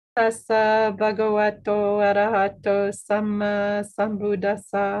Tassa bhagavato arahato samma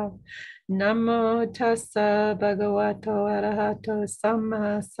sambuddhassa. Namo tassa bhagavato arahato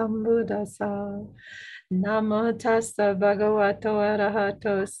samma sambuddhassa. Namo tassa bhagavato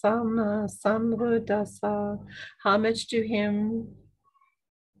arahato samma sambuddhassa. Homage to him,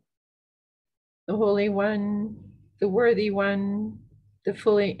 the Holy One, the Worthy One, the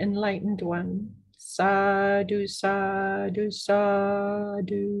fully enlightened one. Sadhu, sadhu,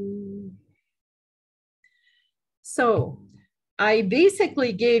 sadhu. So I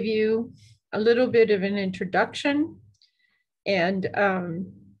basically gave you a little bit of an introduction. And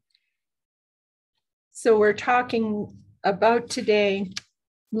so we're talking about today,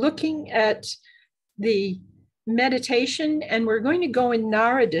 looking at the meditation, and we're going to go in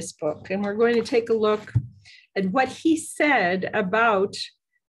Narada's book, and we're going to take a look at what he said about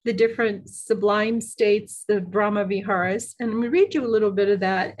the different sublime states, the Brahmaviharas. And I'm going to read you a little bit of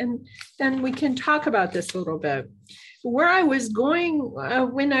that, and then we can talk about this a little bit. Where I was going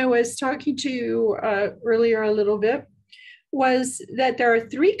when I was talking to you earlier a little bit was that there are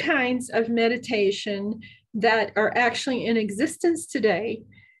three kinds of meditation that are actually in existence today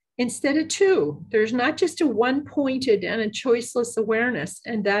instead of two. There's not just a one-pointed and a choiceless awareness,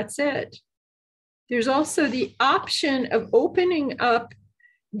 and that's it. There's also the option of opening up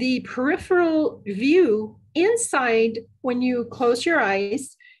the peripheral view inside when you close your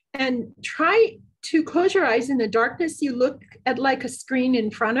eyes, and try to close your eyes in the darkness. You look at like a screen in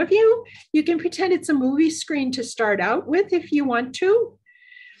front of you. You can pretend it's a movie screen to start out with if you want to.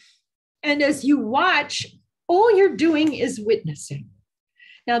 And as you watch, all you're doing is witnessing.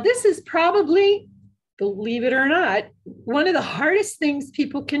 Now, this is probably, believe it or not, one of the hardest things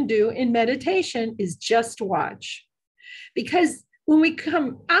people can do in meditation is just watch. Because when we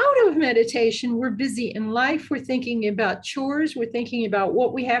come out of meditation, we're busy in life. We're thinking about chores. We're thinking about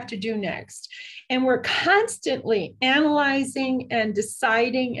what we have to do next. And we're constantly analyzing and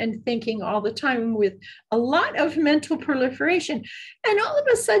deciding and thinking all the time with a lot of mental proliferation. And all of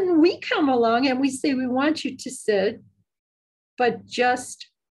a sudden we come along and we say, we want you to sit, but just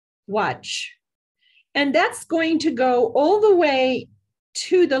watch. And that's going to go all the way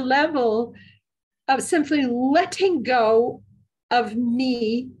to the level of simply letting go of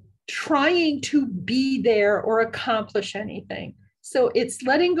me trying to be there or accomplish anything. So it's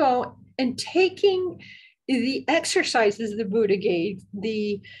letting go and taking the exercises the Buddha gave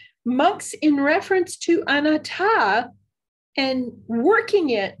the monks in reference to anatta and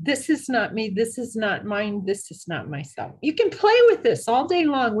working it. This is not me. This is not mine. This is not myself. You can play with this all day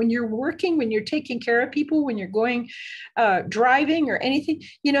long when you're working, when you're taking care of people, when you're going driving or anything.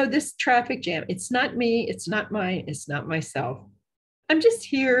 You know, this traffic jam, it's not me. It's not mine. It's not myself. I'm just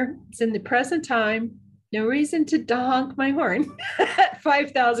here. It's in the present time. No reason to honk my horn at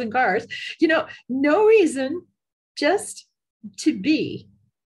 5,000 cars. You know, no reason, just to be,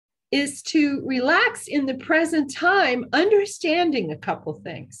 is to relax in the present time, understanding a couple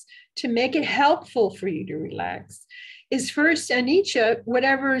things to make it helpful for you to relax. Is first, anicca,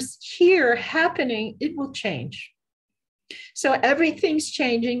 whatever's here happening, it will change. So everything's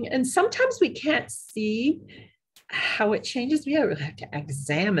changing. And sometimes we can't see how it changes. We have to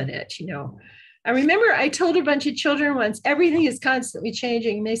examine it, you know. I remember I told a bunch of children once, everything is constantly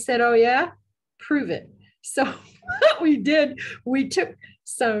changing. And they said, oh yeah, prove it. So what we did, we took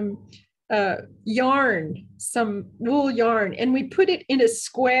some yarn, some wool yarn, and we put it in a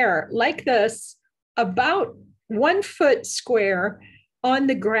square like this, about 1 foot square on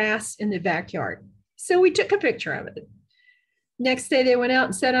the grass in the backyard. So we took a picture of it. Next day they went out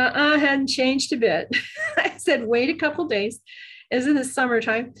and said, hadn't changed a bit. I said, wait a couple days. As in the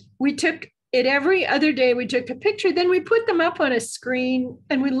summertime, we took it every other day. We took a picture, then we put them up on a screen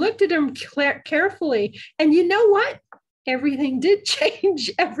and we looked at them carefully. And you know what? Everything did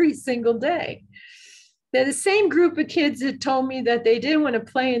change every single day. They're the same group of kids that told me that they didn't want to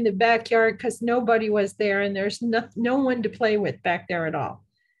play in the backyard because nobody was there and there's no one to play with back there at all.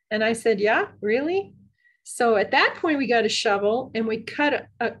 And I said, yeah, really? So at that point, we got a shovel and we cut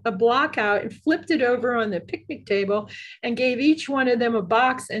a block out and flipped it over on the picnic table and gave each one of them a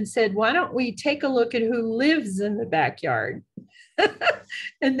box and said, why don't we take a look at who lives in the backyard?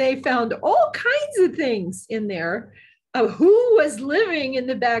 And they found all kinds of things in there of who was living in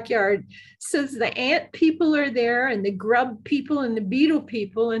the backyard. So the ant people are there and the grub people and the beetle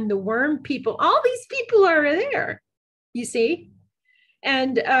people and the worm people. All these people are there, you see?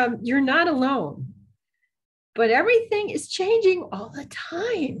 And you're not alone. But everything is changing all the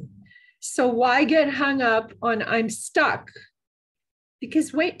time. So why get hung up on I'm stuck?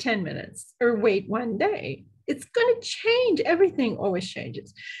 Because wait 10 minutes or wait 1 day. It's going to change. Everything always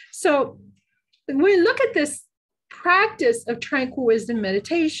changes. So when we look at this practice of tranquil wisdom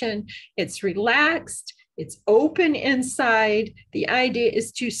meditation, it's relaxed, it's open inside. The idea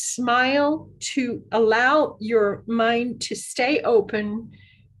is to smile, to allow your mind to stay open,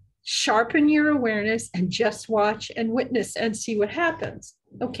 sharpen your awareness, and just watch and witness and see what happens.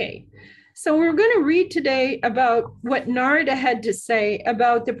 Okay. So we're going to read today about what Narada had to say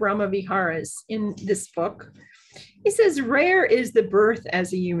about the Brahmaviharas in this book. He says, rare is the birth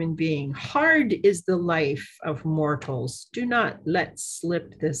as a human being. Hard is the life of mortals. Do not let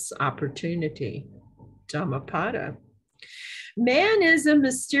slip this opportunity. Dhammapada. Man is a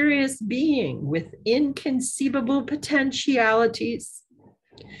mysterious being with inconceivable potentialities.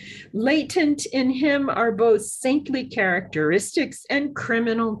 Latent in him are both saintly characteristics and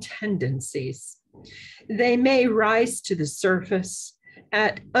criminal tendencies. They may rise to the surface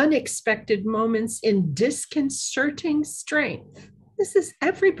at unexpected moments in disconcerting strength. This is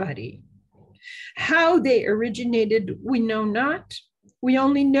everybody. How they originated, we know not. We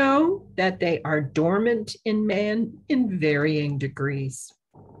only know that they are dormant in man in varying degrees.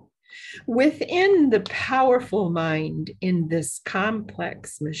 Within the powerful mind in this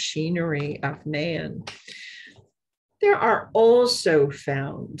complex machinery of man, there are also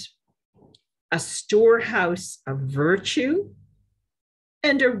found a storehouse of virtue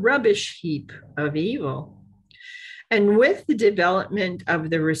and a rubbish heap of evil. And with the development of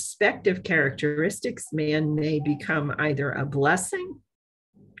the respective characteristics, man may become either a blessing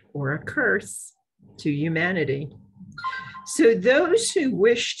or a curse to humanity. So those who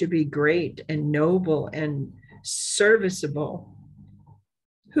wish to be great and noble and serviceable,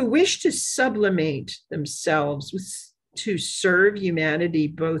 who wish to sublimate themselves to serve humanity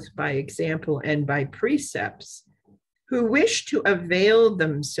both by example and by precepts, who wish to avail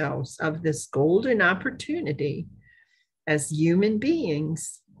themselves of this golden opportunity as human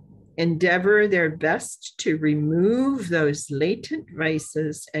beings, endeavor their best to remove those latent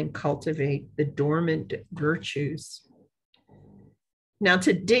vices and cultivate the dormant virtues. Now,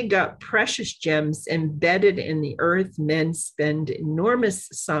 to dig up precious gems embedded in the earth, men spend enormous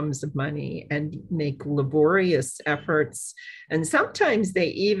sums of money and make laborious efforts, and sometimes they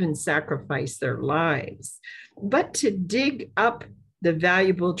even sacrifice their lives. But to dig up the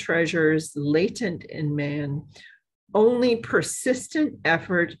valuable treasures latent in man, only persistent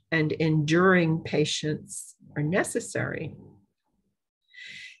effort and enduring patience are necessary.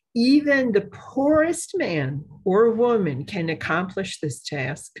 Even the poorest man or woman can accomplish this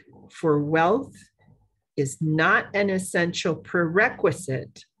task, for wealth is not an essential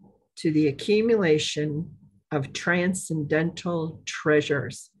prerequisite to the accumulation of transcendental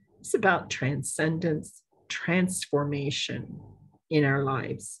treasures. It's about transcendence, transformation in our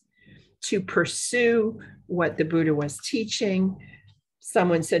lives. To pursue what the Buddha was teaching,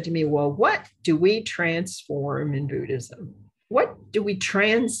 someone said to me, well, what do we transform in Buddhism? What do we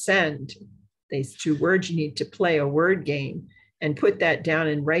transcend? These two words, you need to play a word game and put that down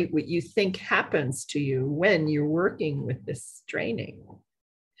and write what you think happens to you when you're working with this training.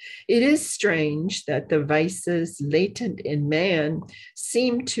 It is strange that the vices latent in man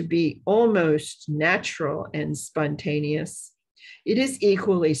seem to be almost natural and spontaneous. It is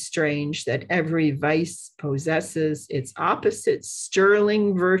equally strange that every vice possesses its opposite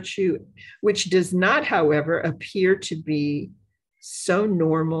sterling virtue, which does not, however, appear to be so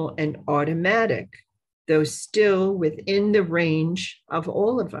normal and automatic, though still within the range of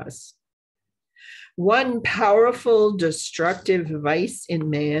all of us. One powerful destructive vice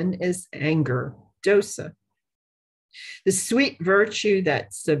in man is anger, dosa. The sweet virtue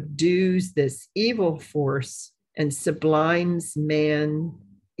that subdues this evil force and sublimes man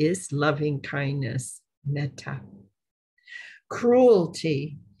is loving kindness, metta.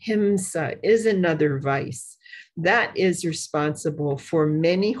 Cruelty, himsa, is another vice that is responsible for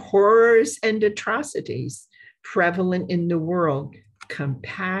many horrors and atrocities prevalent in the world.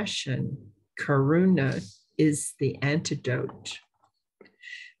 Compassion, karuna, is the antidote.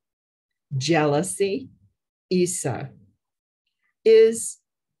 Jealousy, isa, is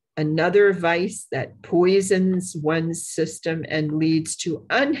another vice that poisons one's system and leads to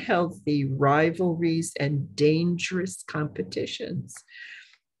unhealthy rivalries and dangerous competitions.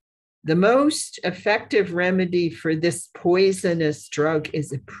 The most effective remedy for this poisonous drug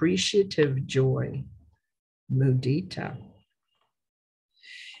is appreciative joy, mudita.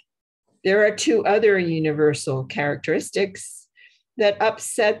 There are two other universal characteristics that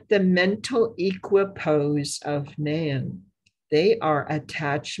upset the mental equipoise of man. They are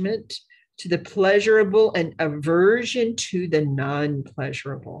attachment to the pleasurable and aversion to the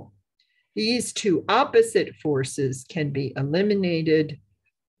non-pleasurable. These two opposite forces can be eliminated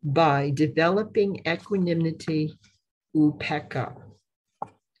by developing equanimity, upekkha.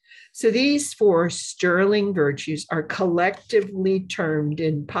 So these four sterling virtues are collectively termed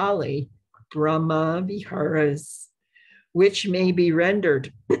in Pali Brahmaviharas, which may be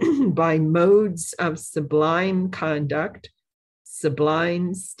rendered by modes of sublime conduct,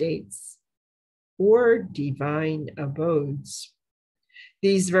 sublime states, or divine abodes.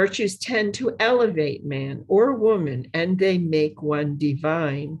 These virtues tend to elevate man or woman, and they make one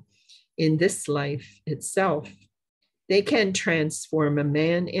divine in this life itself. They can transform a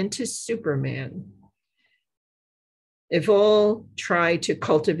man into Superman. If all try to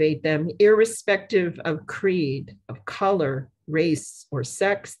cultivate them, irrespective of creed, of color, race, or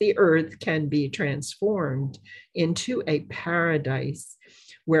sex, the earth can be transformed into a paradise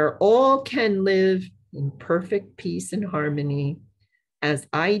where all can live in perfect peace and harmony as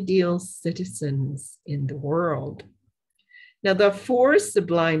ideal citizens in the world. Now, the four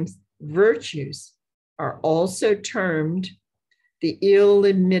sublime virtues are also termed the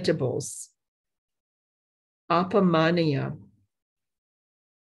illimitables, apamaniya.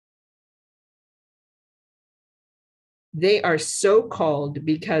 They are so called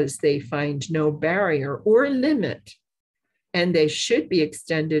because they find no barrier or limit, and they should be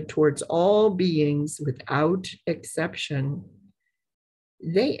extended towards all beings without exception.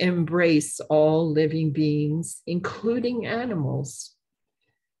 They embrace all living beings, including animals.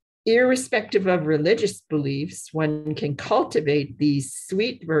 Irrespective of religious beliefs, one can cultivate these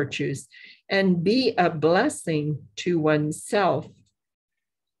sweet virtues and be a blessing to oneself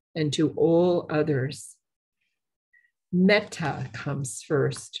and to all others. Metta comes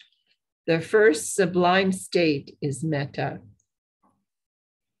first. The first sublime state is metta.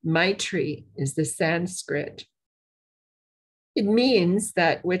 Maitri is the Sanskrit. It means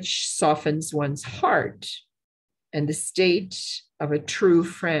that which softens one's heart, and the state of a true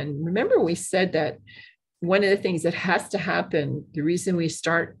friend. Remember, we said that one of the things that has to happen, the reason we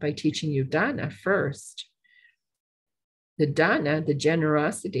start by teaching you dana first, the dana, the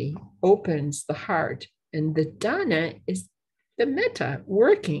generosity, opens the heart, and the dana is the metta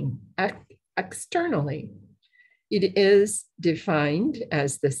working externally. It is defined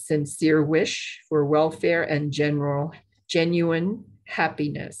as the sincere wish for welfare and genuine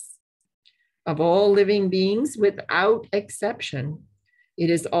happiness of all living beings without exception. It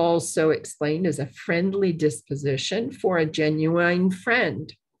is also explained as a friendly disposition for a genuine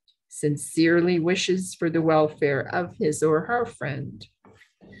friend, sincerely wishes for the welfare of his or her friend.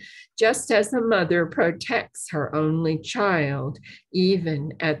 Just as a mother protects her only child,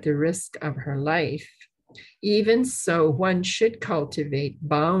 even at the risk of her life, even so one should cultivate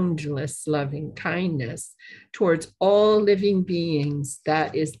boundless loving kindness towards all living beings.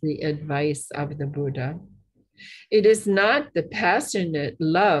 That is the advice of the Buddha. It is not the passionate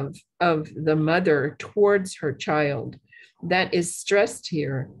love of the mother towards her child that is stressed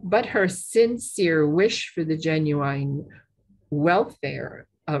here, but her sincere wish for the genuine welfare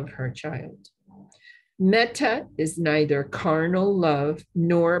of her child. Metta is neither carnal love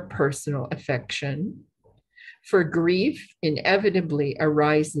nor personal affection, for grief inevitably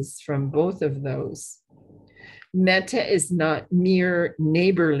arises from both of those. Metta is not mere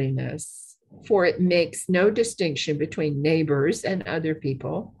neighborliness, for it makes no distinction between neighbors and other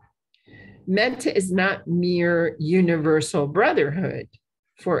people. Metta is not mere universal brotherhood,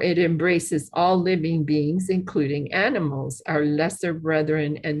 for it embraces all living beings, including animals, our lesser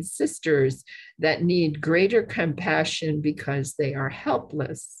brethren and sisters that need greater compassion because they are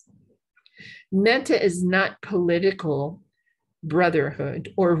helpless. Metta is not political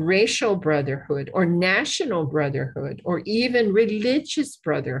brotherhood or racial brotherhood or national brotherhood or even religious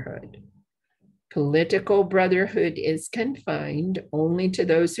brotherhood. Political brotherhood is confined only to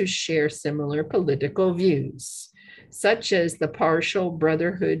those who share similar political views, such as the partial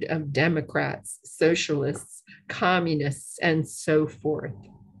brotherhood of Democrats, socialists, communists, and so forth.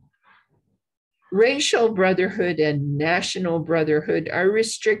 Racial brotherhood and national brotherhood are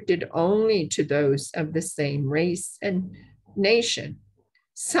restricted only to those of the same race and nation.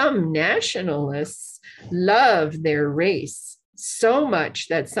 Some nationalists love their race so much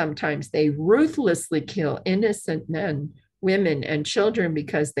that sometimes they ruthlessly kill innocent men, women, and children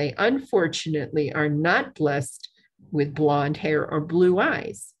because they unfortunately are not blessed with blonde hair or blue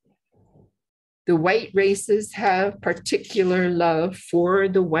eyes. The white races have particular love for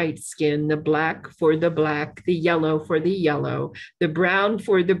the white skin, the black for the black, the yellow for the yellow, the brown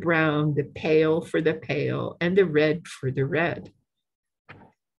for the brown, the pale for the pale, and the red for the red.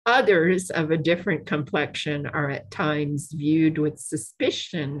 Others of a different complexion are at times viewed with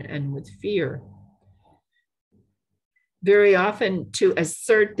suspicion and with fear. Very often, to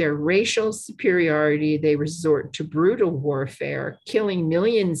assert their racial superiority, they resort to brutal warfare, killing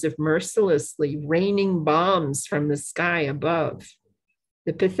millions of mercilessly raining bombs from the sky above.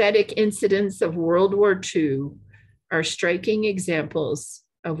 The pathetic incidents of World War II are striking examples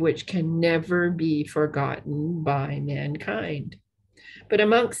of which can never be forgotten by mankind. But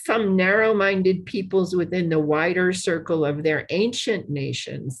amongst some narrow-minded peoples within the wider circle of their ancient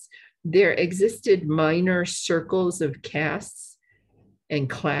nations, there existed minor circles of castes and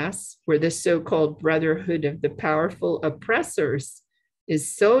class where the so-called brotherhood of the powerful oppressors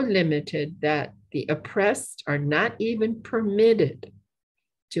is so limited that the oppressed are not even permitted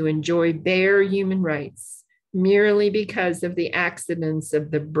to enjoy bare human rights merely because of the accidents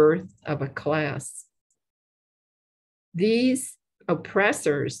of the birth of a class. These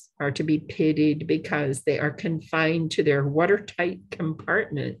oppressors are to be pitied because they are confined to their watertight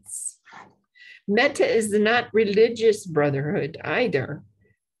compartments. Metta is not religious brotherhood either.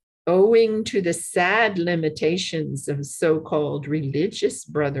 Owing to the sad limitations of so-called religious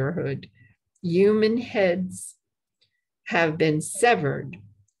brotherhood, human heads have been severed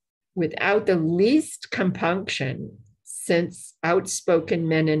without the least compunction, since outspoken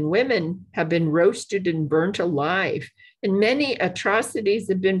men and women have been roasted and burnt alive, and many atrocities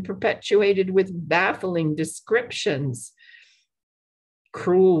have been perpetuated with baffling descriptions.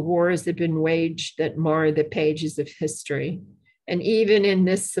 Cruel wars have been waged that mar the pages of history. And even in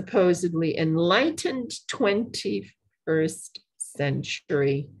this supposedly enlightened 21st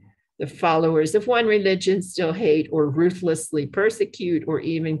century, the followers of one religion still hate or ruthlessly persecute or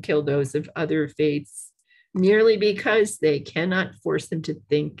even kill those of other faiths merely because they cannot force them to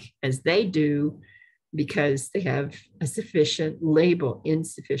think as they do, because they have a insufficient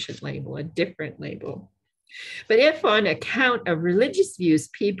label, a different label. But if on account of religious views,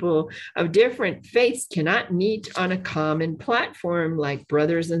 people of different faiths cannot meet on a common platform like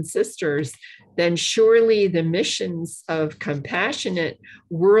brothers and sisters, then surely the missions of compassionate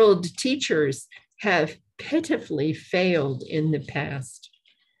world teachers have pitifully failed in the past.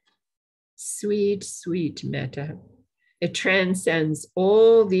 Sweet, sweet metta. It transcends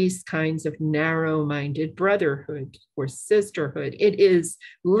all these kinds of narrow-minded brotherhood or sisterhood. It is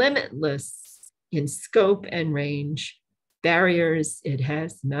limitless in scope and range. Barriers, it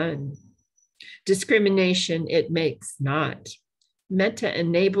has none. Discrimination, it makes not. Metta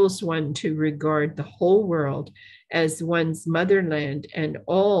enables one to regard the whole world as one's motherland and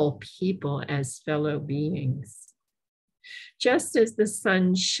all people as fellow beings. Just as the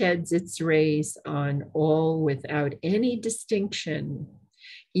sun sheds its rays on all without any distinction,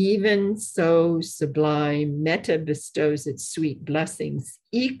 even so sublime metta bestows its sweet blessings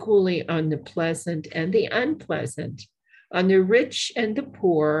equally on the pleasant and the unpleasant, on the rich and the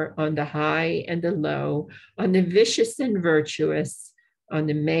poor, on the high and the low, on the vicious and virtuous, on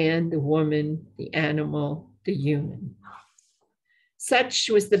the man, the woman, the animal, the human. Such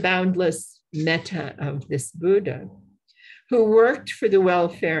was the boundless metta of this Buddha, who worked for the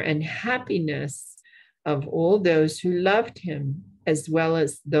welfare and happiness of all those who loved him, as well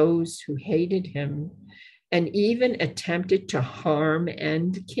as those who hated him, and even attempted to harm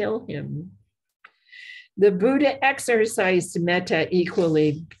and kill him. The Buddha exercised metta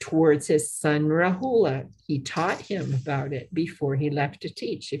equally towards his son Rahula. He taught him about it before he left to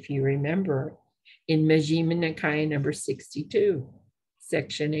teach, if you remember, in Majjhima Nikaya number 62,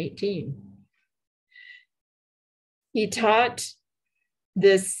 section 18. He taught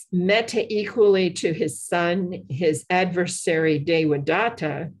this metta equally to his son, his adversary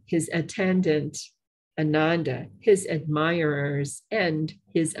Devadatta, his attendant Ananda, his admirers, and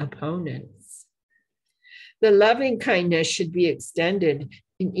his opponents. The loving kindness should be extended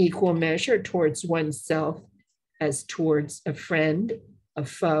in equal measure towards oneself as towards a friend, a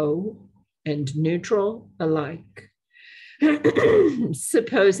foe, and neutral alike.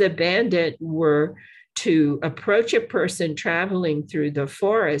 Suppose a bandit were to approach a person traveling through the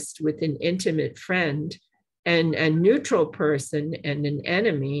forest with an intimate friend and a neutral person and an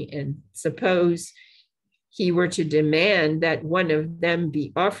enemy, and suppose he were to demand that one of them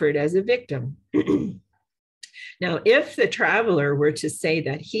be offered as a victim. Now, if the traveler were to say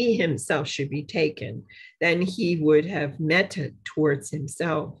that he himself should be taken, then he would have metta towards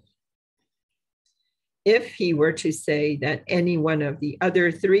himself. If he were to say that any one of the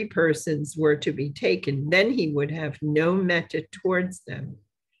other three persons were to be taken, then he would have no metta towards them.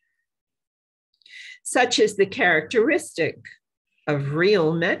 Such is the characteristic of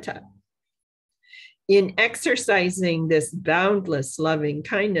real metta. In exercising this boundless loving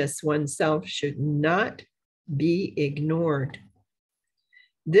kindness, oneself should not be ignored.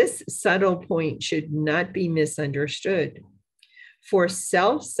 This subtle point should not be misunderstood, for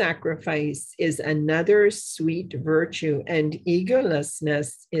self-sacrifice is another sweet virtue, and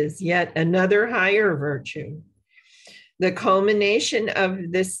egolessness is yet another higher virtue. The culmination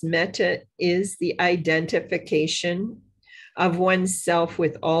of this metta is the identification of oneself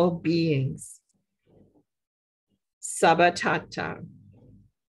with all beings, sabbatata,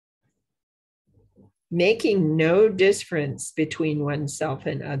 making no difference between oneself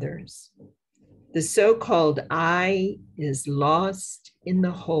and others. The so-called I is lost in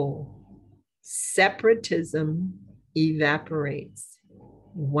the whole. Separatism evaporates.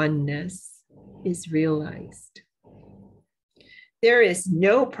 Oneness is realized. There is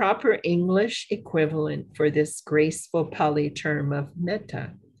no proper English equivalent for this graceful Pali term of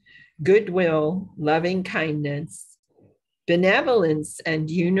metta. Goodwill, loving kindness, benevolence, and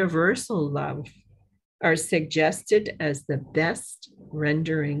universal love are suggested as the best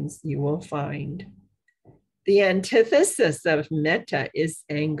renderings you will find. The antithesis of metta is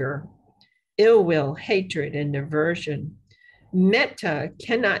anger, ill will, hatred, and aversion. Metta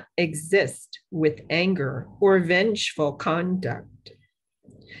cannot exist with anger or vengeful conduct.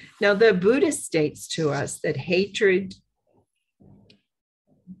 Now, the Buddha states to us that hatred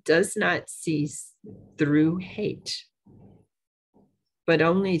does not cease through hate, but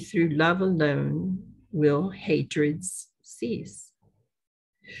only through love alone will hatreds cease.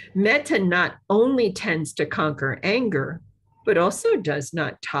 Metta not only tends to conquer anger, but also does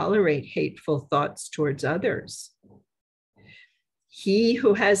not tolerate hateful thoughts towards others. He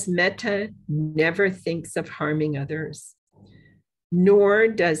who has metta never thinks of harming others, nor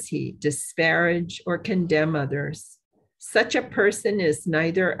does he disparage or condemn others. Such a person is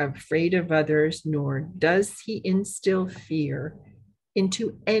neither afraid of others, nor does he instill fear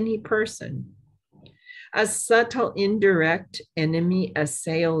into any person. A subtle, indirect enemy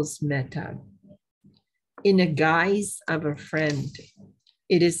assails metta in a guise of a friend.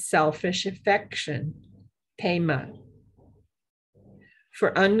 It is selfish affection, khema. For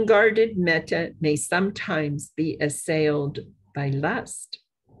unguarded metta may sometimes be assailed by lust.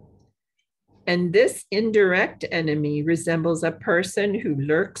 And this indirect enemy resembles a person who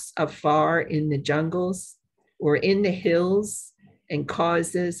lurks afar in the jungles or in the hills and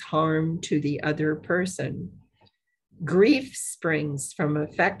causes harm to the other person. Grief springs from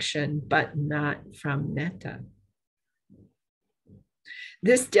affection, but not from metta.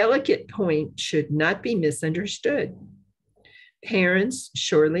 This delicate point should not be misunderstood. Parents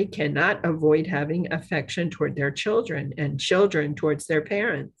surely cannot avoid having affection toward their children, and children towards their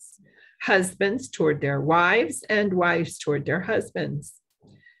parents, husbands toward their wives, and wives toward their husbands.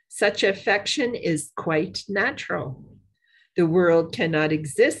 Such affection is quite natural. The world cannot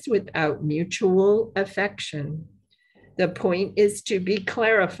exist without mutual affection. The point is to be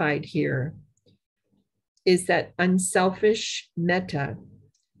clarified here is that unselfish metta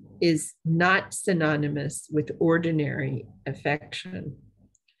is not synonymous with ordinary affection.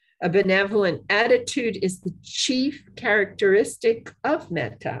 A benevolent attitude is the chief characteristic of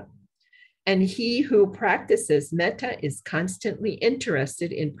metta, and he who practices metta is constantly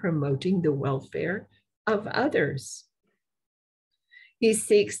interested in promoting the welfare of others. He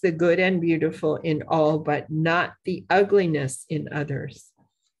seeks the good and beautiful in all, but not the ugliness in others.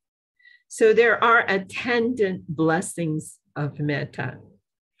 So there are attendant blessings of metta.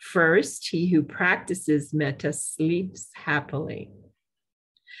 First, he who practices metta sleeps happily.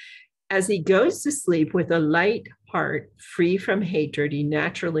 As he goes to sleep with a light heart, free from hatred, he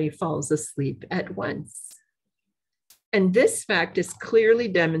naturally falls asleep at once. And this fact is clearly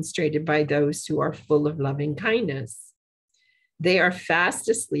demonstrated by those who are full of loving kindness. They are fast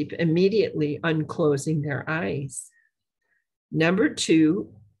asleep immediately on closing their eyes. Number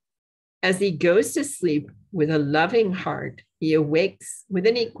two, as he goes to sleep with a loving heart, he awakes with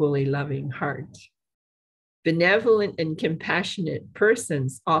an equally loving heart. Benevolent and compassionate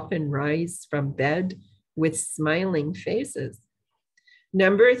persons often rise from bed with smiling faces.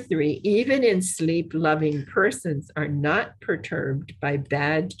 Number three, even in sleep, loving persons are not perturbed by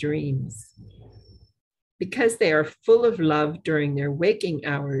bad dreams. Because they are full of love during their waking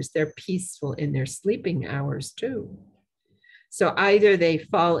hours, they're peaceful in their sleeping hours too. So either they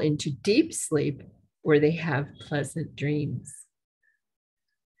fall into deep sleep or they have pleasant dreams.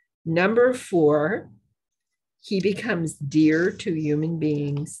 Number four, he becomes dear to human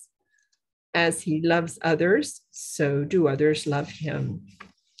beings. As he loves others, so do others love him.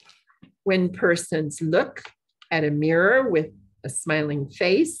 When persons look at a mirror with a smiling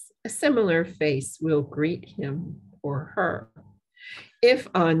face a similar face will greet him or her. If,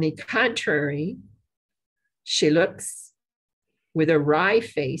 on the contrary, she looks with a wry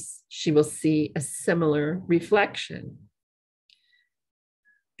face, she will see a similar reflection.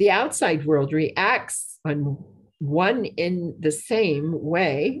 The outside world reacts on one in the same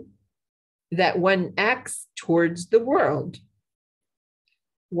way that one acts towards the world.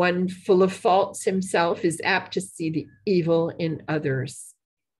 One full of faults himself is apt to see the evil in others.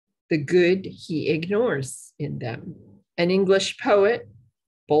 The good he ignores in them. An English poet,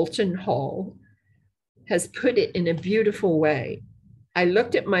 Bolton Hall, has put it in a beautiful way. I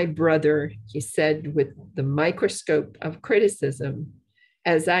looked at my brother, he said, with the microscope of criticism,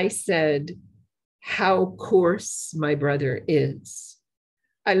 as I said, how coarse my brother is.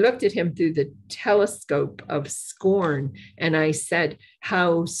 I looked at him through the telescope of scorn, and I said,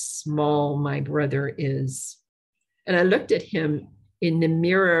 how small my brother is. And I looked at him in the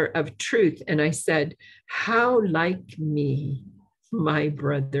mirror of truth, and I said, how like me my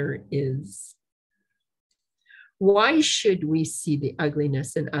brother is. Why should we see the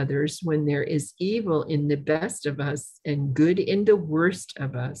ugliness in others when there is evil in the best of us and good in the worst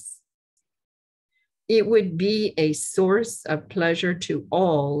of us? It would be a source of pleasure to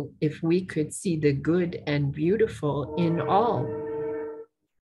all if we could see the good and beautiful in all.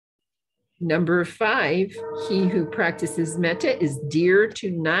 Number 5, he who practices metta is dear to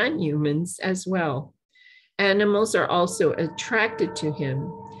non-humans as well. Animals are also attracted to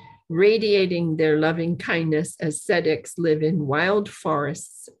him. Radiating their loving kindness, ascetics live in wild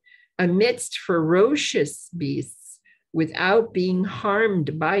forests amidst ferocious beasts without being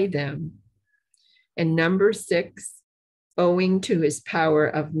harmed by them. And number 6, owing to his power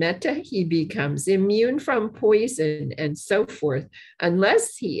of metta, he becomes immune from poison and so forth,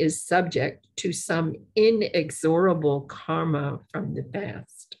 unless he is subject to some inexorable karma from the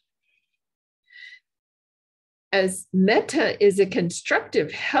past. As metta is a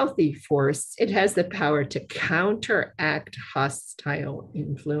constructive, healthy force, it has the power to counteract hostile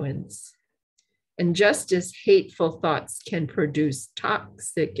influence. And just as hateful thoughts can produce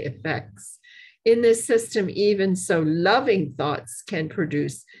toxic effects, in this system, even so, loving thoughts can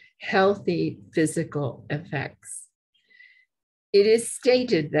produce healthy physical effects. It is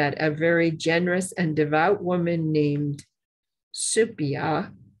stated that a very generous and devout woman named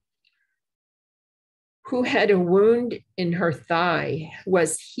Suppiya, who had a wound in her thigh,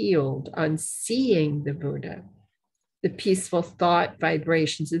 was healed on seeing the Buddha. The peaceful thought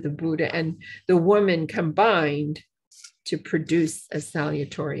vibrations of the Buddha and the woman combined to produce a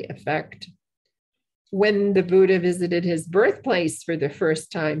salutary effect. When the Buddha visited his birthplace for the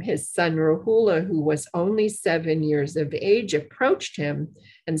first time, his son Rahula, who was only 7 years of age, approached him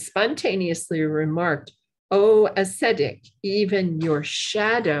and spontaneously remarked, "O ascetic, even your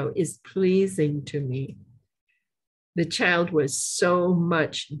shadow is pleasing to me." The child was so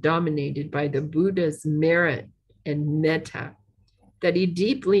much dominated by the Buddha's merit and metta that he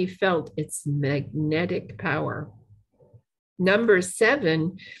deeply felt its magnetic power. Number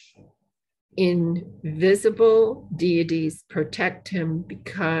 7, invisible deities protect him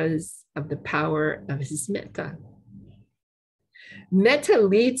because of the power of his metta. Metta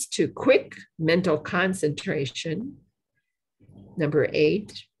leads to quick mental concentration. Number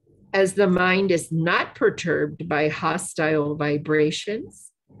 8, as the mind is not perturbed by hostile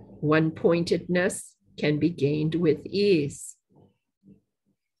vibrations, one-pointedness can be gained with ease.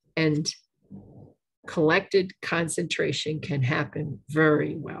 And collected concentration can happen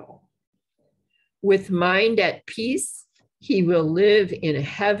very well. With mind at peace, he will live in a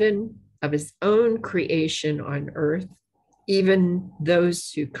heaven of his own creation on earth. Even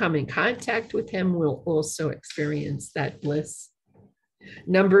those who come in contact with him will also experience that bliss.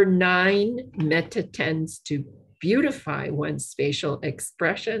 Number 9, metta tends to beautify one's facial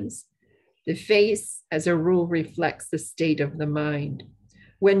expressions. The face, as a rule, reflects the state of the mind.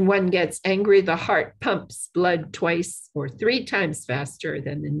 When one gets angry, the heart pumps blood 2 or 3 times faster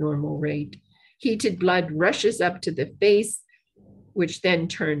than the normal rate. Heated blood rushes up to the face, which then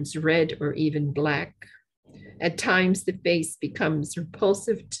turns red or even black. At times, the face becomes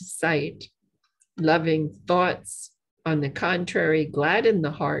repulsive to sight. Loving thoughts, on the contrary, gladden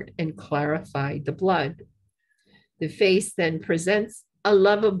the heart and clarify the blood. The face then presents a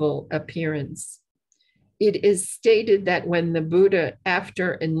lovable appearance. It is stated that when the Buddha,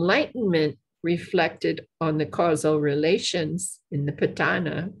 after enlightenment, reflected on the causal relations in the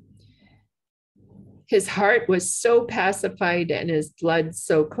Patana, his heart was so pacified and his blood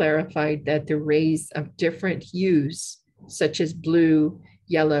so clarified that the rays of different hues, such as blue,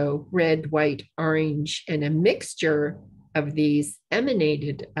 yellow, red, white, orange, and a mixture of these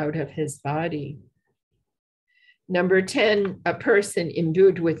emanated out of his body. Number 10, a person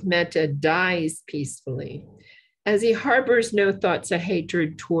imbued with metta dies peacefully, as he harbors no thoughts of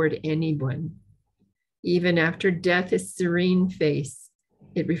hatred toward anyone. Even after death is serene face,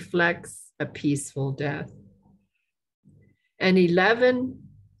 it reflects a peaceful death. And 11,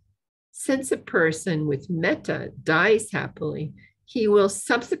 since a person with metta dies happily, he will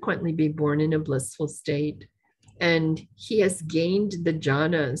subsequently be born in a blissful state, and he has gained the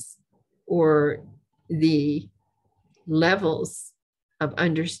jhanas, or the levels of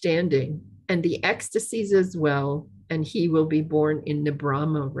understanding, and the ecstasies as well, and he will be born in the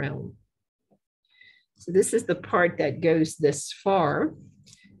Brahma realm. So this is the part that goes this far.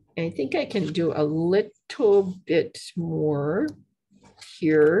 I think I can do a little bit more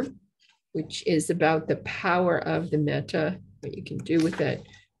here, which is about the power of the metta, what you can do with it.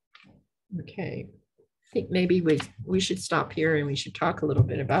 Okay, I think maybe we should stop here and we should talk a little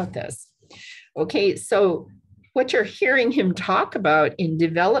bit about this. Okay, so what you're hearing him talk about in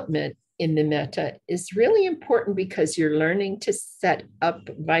development in the metta is really important because you're learning to set up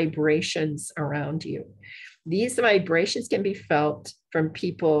vibrations around you. These vibrations can be felt from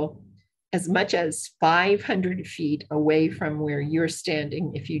people as much as 500 feet away from where you're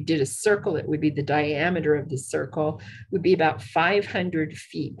standing. If you did a circle, it would be the diameter of the circle would be about 500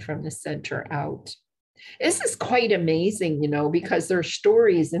 feet from the center out. This is quite amazing, you know, because there are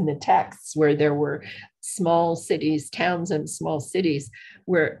stories in the texts where there were small cities, towns and small cities,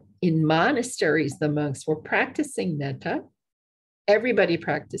 where in monasteries, the monks were practicing metta. Everybody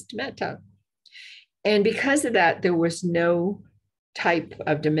practiced metta. And because of that, there was no type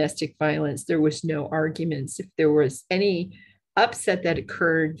of domestic violence. There was no arguments. If there was any upset that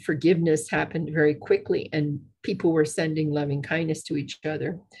occurred, forgiveness happened very quickly, and people were sending loving kindness to each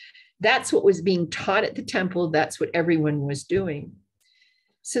other. That's what was being taught at the temple. That's what everyone was doing.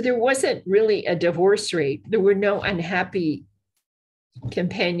 So there wasn't really a divorce rate. There were no unhappy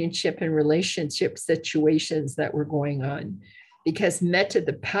companionship and relationship situations that were going on, because metta,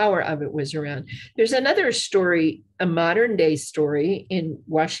 the power of it was around. There's another story, a modern day story in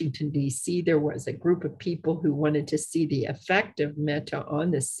Washington, D.C. There was a group of people who wanted to see the effect of metta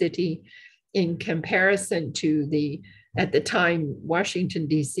on the city in comparison to at the time, Washington,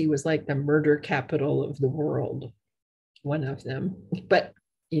 D.C. was like the murder capital of the world, one of them, but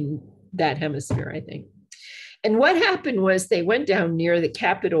in that hemisphere, I think. And what happened was they went down near the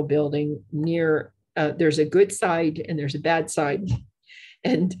Capitol building, there's a good side and there's a bad side.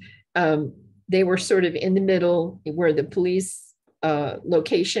 And they were sort of in the middle where the police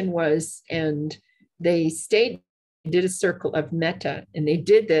location was, and they did a circle of metta, and they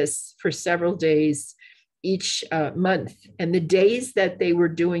did this for several days each month. And the days that they were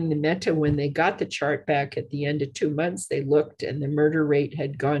doing the metta, when they got the chart back at the end of 2 months, they looked and the murder rate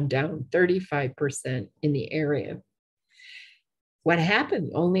had gone down 35% in the area. What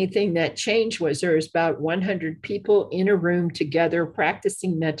happened? The only thing that changed was there was about 100 people in a room together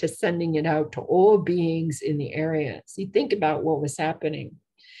practicing metta, sending it out to all beings in the area. So you think about what was happening.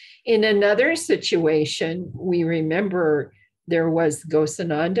 In another situation, we remember there was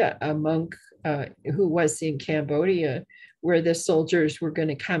Gosananda, a monk who was in Cambodia, where the soldiers were going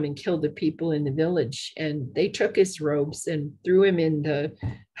to come and kill the people in the village. And they took his robes and threw him in the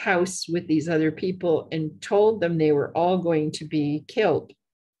house with these other people and told them they were all going to be killed.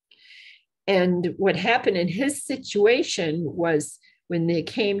 And what happened in his situation was when they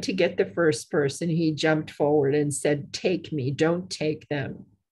came to get the first person, he jumped forward and said, "Take me, don't take them."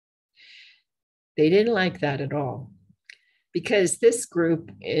 They didn't like that at all, because this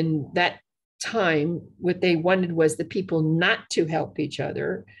group in that time, what they wanted was the people not to help each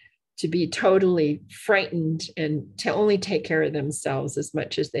other, to be totally frightened and to only take care of themselves as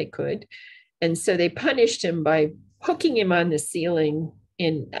much as they could. And so they punished him by hooking him on the ceiling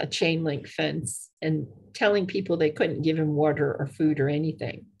in a chain link fence and telling people they couldn't give him water or food or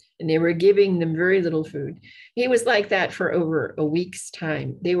anything. And they were giving them very little food. He was like that for over a week's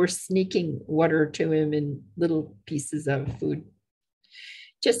time. They were sneaking water to him in little pieces of food,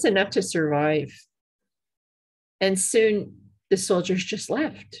 just enough to survive. And soon the soldiers just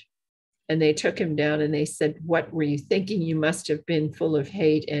left, and they took him down and they said, "What were you thinking? You must have been full of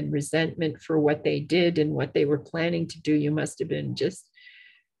hate and resentment for what they did and what they were planning to do. You must have been just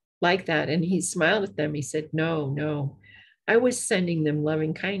like that." And he smiled at them. He said, no, I was sending them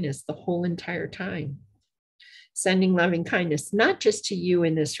loving kindness the whole entire time. Sending loving kindness, not just to you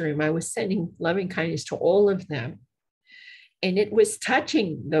in this room. I was sending loving kindness to all of them. And it was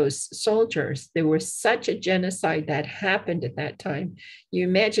touching those soldiers. There was such a genocide that happened at that time. You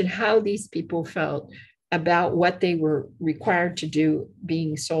imagine how these people felt about what they were required to do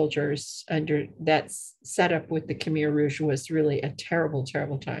being soldiers under that setup with the Khmer Rouge was really a terrible,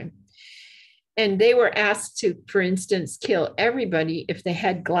 terrible time. And they were asked to, for instance, kill everybody if they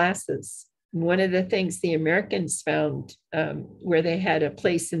had glasses. One of the things the Americans found where they had a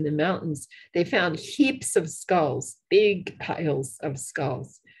place in the mountains, they found heaps of skulls, big piles of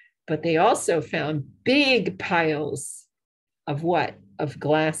skulls, but they also found big piles of what? Of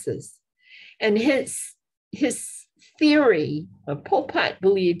glasses. And his theory of Pol Pot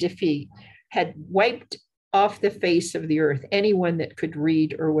believed if he had wiped off the face of the earth anyone that could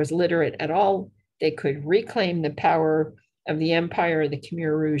read or was literate at all, they could reclaim the power of the empire of the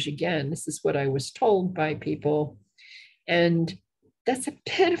Khmer Rouge again. This is what I was told by people. And that's a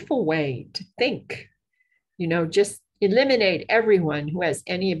pitiful way to think, you know, just eliminate everyone who has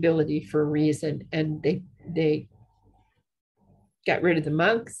any ability for reason. And they got rid of the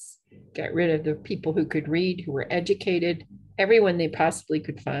monks, got rid of the people who could read, who were educated, everyone they possibly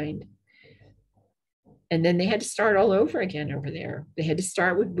could find. And then they had to start all over again over there. They had to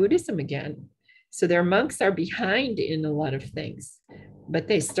start with Buddhism again. So their monks are behind in a lot of things, but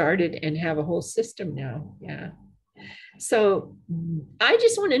they started and have a whole system now. Yeah. So I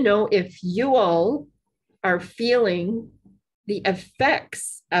just want to know if you all are feeling the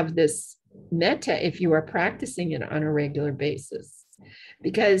effects of this metta if you are practicing it on a regular basis.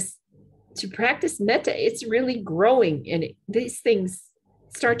 Because to practice metta, it's really growing and these things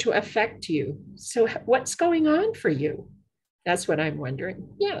start to affect you. So what's going on for you? That's what I'm wondering.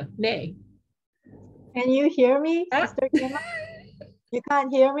 Yeah, May. Can you hear me, Sister Khema? You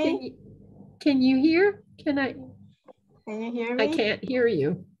can't hear me? Can you hear? Can you hear me? I can't hear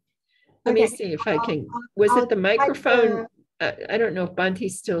you. Let me see if I can. Was it the microphone? I don't know if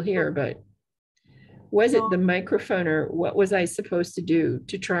Banti's still here, but was it the microphone or what was I supposed to do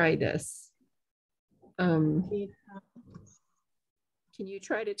to try this? Can you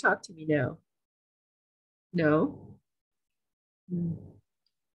try to talk to me now? No?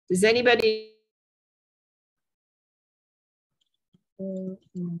 Does anybody?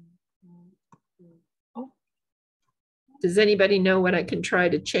 Does anybody know what I can try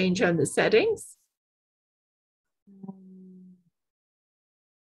to change on the settings?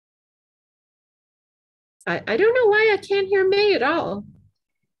 I don't know why I can't hear May at all.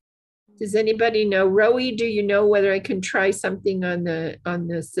 Does anybody know? Rowie, do you know whether I can try something on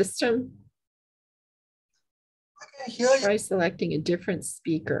the system? I can hear you. Try selecting a different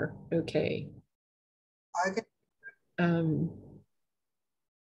speaker. Okay. I can.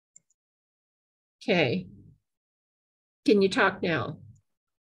 Okay. Can you talk now?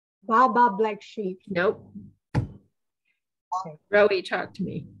 Baba Black Sheep. Nope. Okay. Rowie, talk to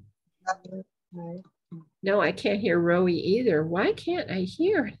me. Right. No, I can't hear Rowie either. Why can't I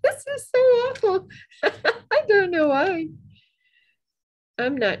hear? This is so awful. I don't know why.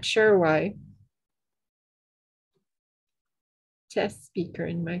 I'm not sure why. Test speaker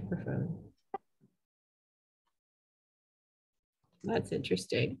and microphone. That's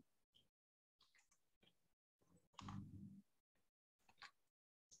interesting.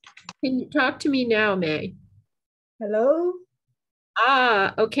 Can you talk to me now, May? Hello?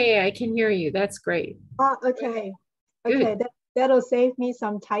 Ah, okay, I can hear you. That's great. Oh, okay. Good. Okay, that'll save me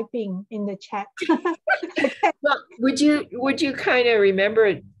some typing in the chat. Okay. Well, would you kind of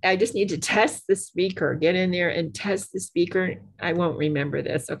remember, I just need to test the speaker, get in there and test the speaker. I won't remember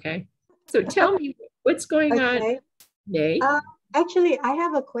this, okay? So tell me what's going on, May? Actually, I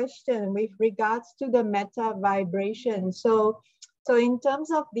have a question with regards to the metta vibration. So in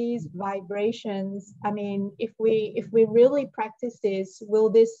terms of these vibrations, I mean, if we really practice this, will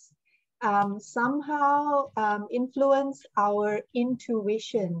this somehow influence our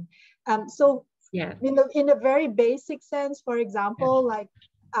intuition? So yeah, in a very basic sense, for example, like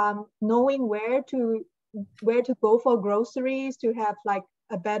knowing where to go for groceries to have like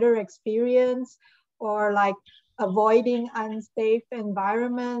a better experience, or like avoiding unsafe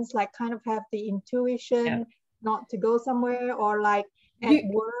environments, like kind of have the intuition not to go somewhere, or like at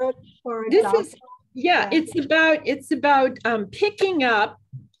work, for example. It's about picking up.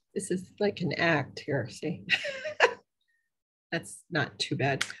 This is like an act here, see. That's not too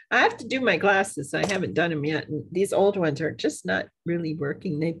bad. I have to do my glasses. I haven't done them yet. And these old ones are just not really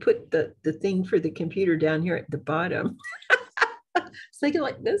working. They put the thing for the computer down here at the bottom. So I can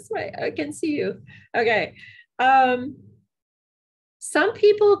like this way. I can see you. Okay. Some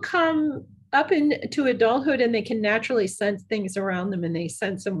people come up into adulthood and they can naturally sense things around them, and they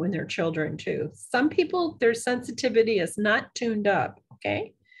sense them when they're children too. Some people, their sensitivity is not tuned up.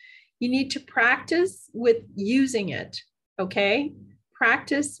 Okay. You need to practice with using it. Okay.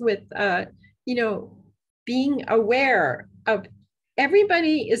 Practice with, being aware of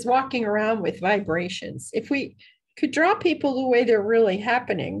everybody is walking around with vibrations. If we could draw people the way they're really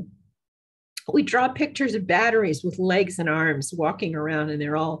happening, we draw pictures of batteries with legs and arms walking around, and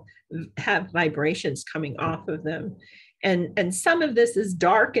they're all have vibrations coming off of them. And some of this is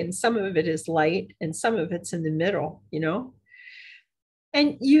dark and some of it is light and some of it's in the middle, you know.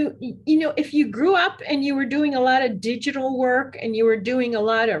 And you know, if you grew up and you were doing a lot of digital work and you were doing a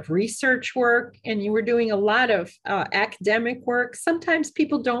lot of research work and you were doing a lot of academic work, sometimes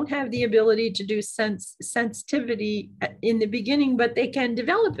people don't have the ability to do sensitivity in the beginning, but they can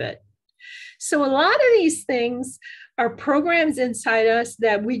develop it. So a lot of these things are programs inside us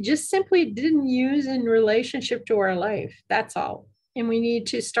that we just simply didn't use in relationship to our life. That's all. And we need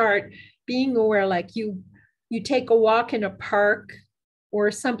to start being aware, like you take a walk in a park or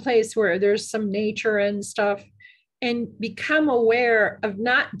someplace where there's some nature and stuff, and become aware of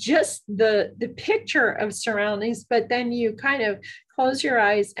not just the picture of surroundings, but then you kind of close your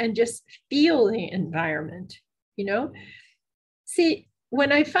eyes and just feel the environment, you know? See,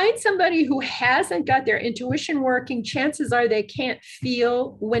 when I find somebody who hasn't got their intuition working, chances are they can't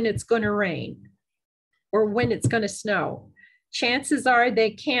feel when it's going to rain or when it's going to snow. Chances are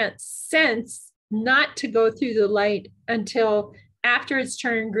they can't sense not to go through the light until after it's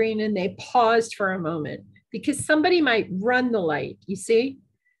turned green and they paused for a moment, because somebody might run the light, you see?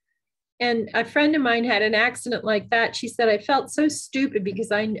 And a friend of mine had an accident like that. She said, I felt so stupid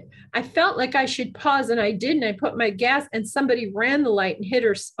because I felt like I should pause and I didn't. I put my gas and somebody ran the light and hit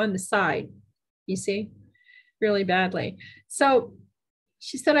her on the side, you see, really badly. So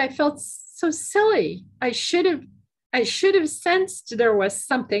she said, I felt so silly. I should have sensed there was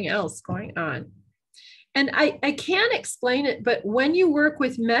something else going on. And I can't explain it, but when you work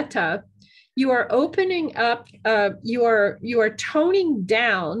with metta, you are opening up, you are toning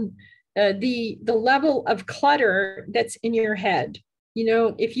down the level of clutter that's in your head. You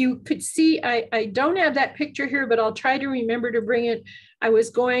know, if you could see, I don't have that picture here, but I'll try to remember to bring it. I was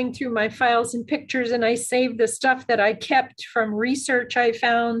going through my files and pictures and I saved the stuff that I kept from research I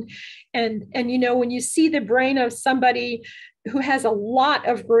found. And you know, when you see the brain of somebody who has a lot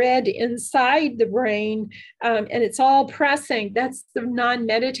of red inside the brain, and it's all pressing, that's the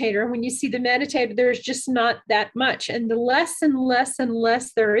non-meditator. And when you see the meditator, there's just not that much. And the less and less and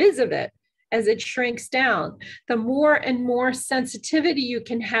less there is of it, as it shrinks down, the more and more sensitivity you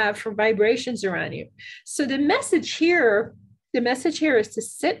can have for vibrations around you. So the message here is to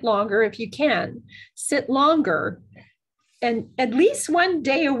sit longer if you can, sit longer. And at least one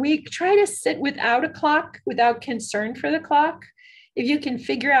day a week, try to sit without a clock, without concern for the clock. If you can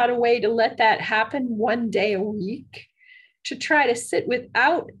figure out a way to let that happen one day a week, to try to sit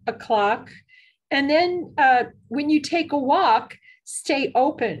without a clock. And then when you take a walk, stay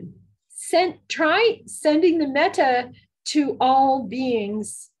open. Try sending the metta to all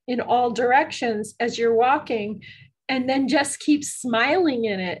beings in all directions as you're walking. And then just keep smiling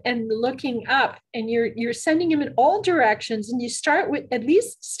in it and looking up, and you're sending them in all directions. And you at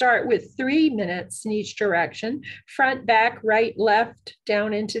least start with 3 minutes in each direction, front, back, right, left,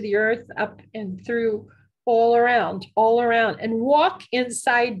 down into the earth, up and through, all around, and walk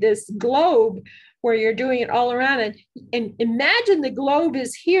inside this globe where you're doing it all around. And imagine the globe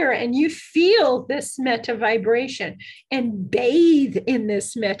is here and you feel this metta vibration and bathe in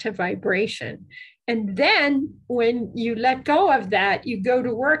this metta vibration. And then when you let go of that, you go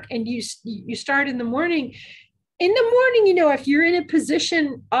to work and you start in the morning. In the morning, you know, if you're in a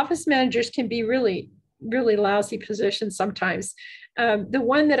position, office managers can be really, really lousy positions sometimes. The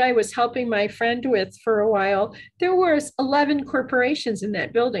one that I was helping my friend with for a while, there was 11 corporations in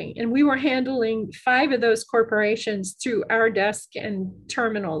that building. And we were handling 5 of those corporations through our desk and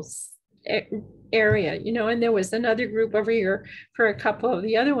terminals area, you know, and there was another group over here for a couple of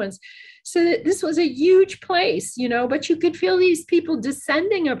the other ones. So this was a huge place, you know, but you could feel these people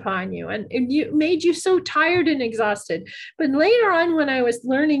descending upon you, and it made you so tired and exhausted. But later on, when I was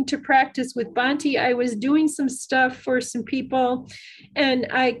learning to practice with Bhante, I was doing some stuff for some people and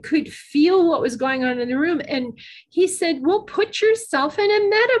I could feel what was going on in the room. And he said, well, put yourself in a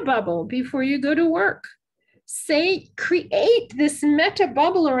metta bubble before you go to work. Create this metta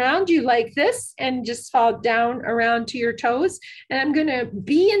bubble around you like this and just fall down around to your toes. And I'm going to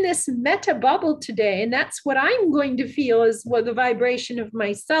be in this metta bubble today. And that's what I'm going to feel is what the vibration of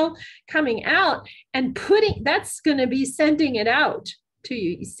myself coming out and that's going to be sending it out to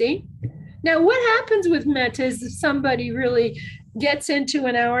you, you see? Now, what happens with metta is if somebody really gets into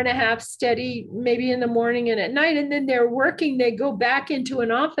an hour and a half steady, maybe in the morning and at night, and then they're working, they go back into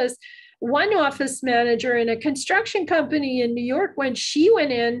an office. one office manager in a construction company in New York, when she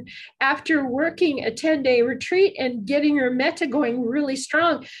went in after working a 10-day retreat and getting her metta going really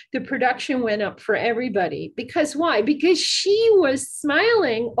strong, the production went up for everybody. Because why? Because she was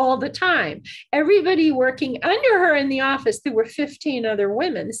smiling all the time. Everybody working under her in the office, there were 15 other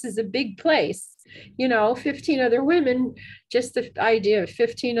women. This is a big place. 15 other women, just the idea of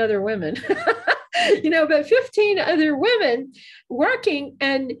 15 other women, but 15 other women working,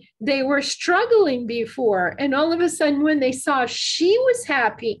 and they were struggling before. And all of a sudden, when they saw she was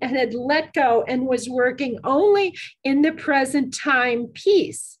happy and had let go and was working only in the present time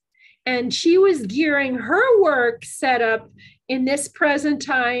piece, and she was gearing her work set up in this present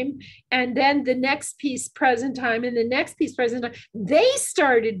time, and then the next piece present time, and the next piece present time, they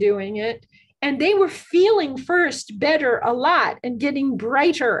started doing it. And they were feeling first better a lot and getting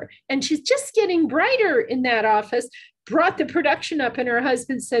brighter. And she's just getting brighter in that office, brought the production up, and her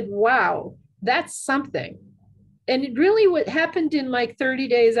husband said, wow, that's something. And it really happened in like 30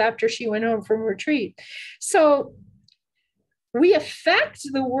 days after she went home from retreat. So we affect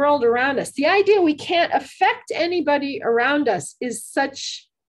the world around us. The idea we can't affect anybody around us is such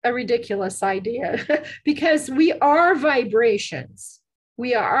a ridiculous idea because we are vibrations.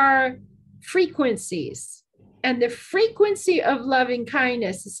 We are frequencies, and the frequency of loving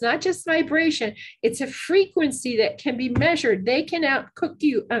kindness, it's not just vibration, it's a frequency that can be measured. They can hook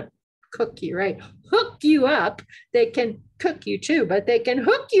you up. They can cook you too, but they can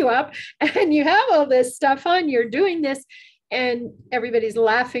hook you up, and you have all this stuff on, you're doing this, and everybody's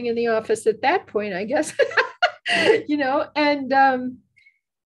laughing in the office at that point, I guess.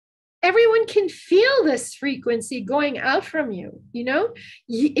 Everyone can feel this frequency going out from you.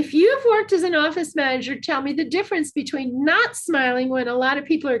 If you've worked as an office manager, tell me the difference between not smiling when a lot of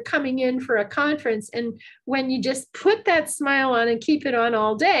people are coming in for a conference and when you just put that smile on and keep it on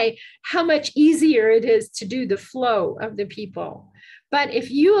all day, how much easier it is to do the flow of the people. But if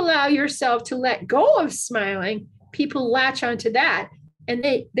you allow yourself to let go of smiling, people latch onto that, and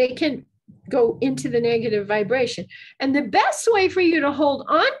they can go into the negative vibration. And the best way for you to hold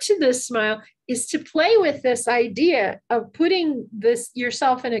on to this smile is to play with this idea of putting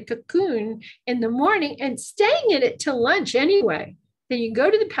yourself in a cocoon in the morning and staying in it till lunch anyway. Then you go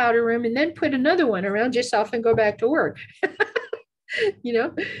to the powder room and then put another one around yourself and go back to work.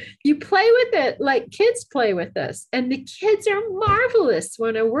 You play with it like kids play with this. And the kids are marvelous.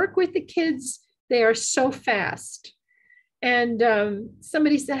 When I work with the kids, they are so fast. And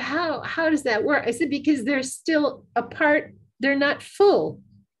somebody said, how does that work? I said, because they're still apart. They're not full,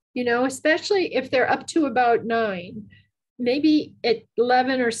 especially if they're up to about 9, maybe at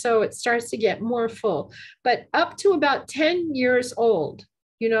 11 or so, it starts to get more full, but up to about 10 years old,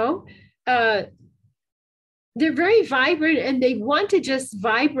 they're very vibrant and they want to just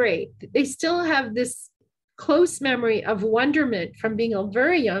vibrate. They still have this close memory of wonderment from being a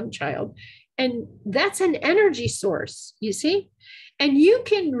very young child. And that's an energy source, you see? And you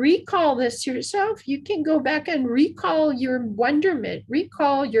can recall this yourself. You can go back and recall your wonderment,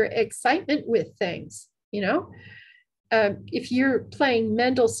 recall your excitement with things, If you're playing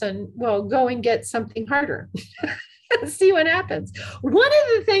Mendelssohn, well, go and get something harder. See what happens. One of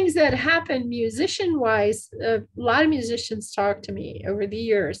the things that happened musician-wise, a lot of musicians talk to me over the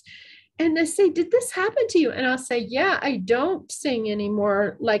years, and they say, did this happen to you? And I'll say, yeah, I don't sing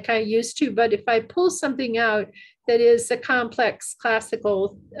anymore like I used to. But if I pull something out that is a complex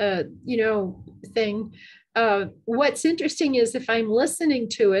classical, thing, what's interesting is if I'm listening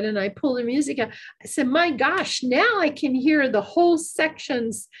to it and I pull the music out, I said, my gosh, now I can hear the whole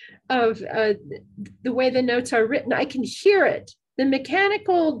sections of the way the notes are written. I can hear it, the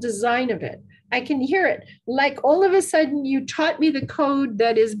mechanical design of it. I can hear it. Like all of a sudden you taught me the code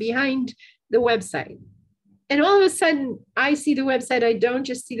that is behind the website. And all of a sudden I see the website. I don't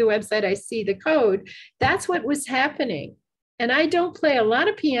just see the website, I see the code. That's what was happening. And I don't play a lot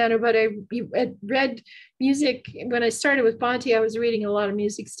of piano, but I read music. When I started with Bhante, I was reading a lot of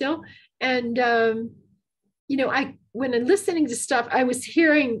music still. And, when I'm listening to stuff, I was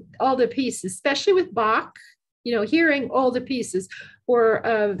hearing all the pieces, especially with Bach, hearing all the pieces,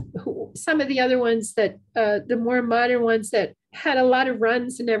 or some of the other ones that, the more modern ones that had a lot of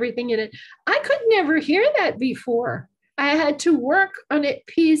runs and everything in it. I could never hear that before. I had to work on it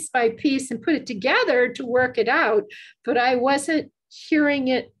piece by piece and put it together to work it out, but I wasn't hearing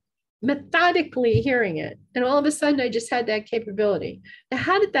it, methodically hearing it. And all of a sudden I just had that capability. Now,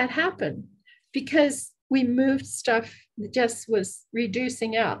 how did that happen? Because we moved stuff that just was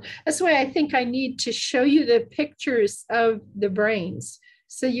reducing out. That's why I think I need to show you the pictures of the brains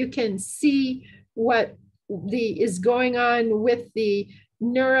so you can see what is going on with the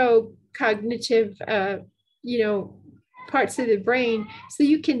cognitive, parts of the brain, so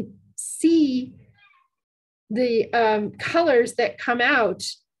you can see the colors that come out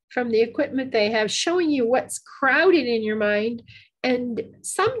from the equipment they have, showing you what's crowded in your mind. And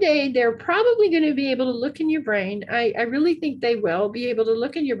someday they're probably going to be able to look in your brain. I really think they will be able to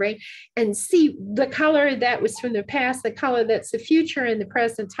look in your brain and see the color that was from the past, the color that's the future, and the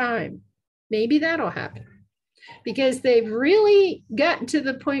present time. Maybe that'll happen, because they've really gotten to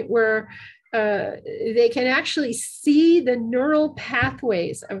the point where they can actually see the neural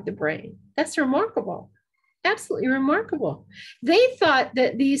pathways of the brain. That's remarkable. Absolutely remarkable. They thought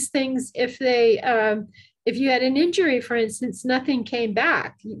that these things, if you had an injury, for instance, nothing came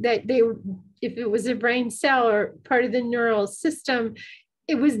back, that if it was a brain cell or part of the neural system,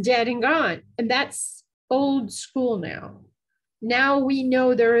 it was dead and gone. And that's old school now. Now we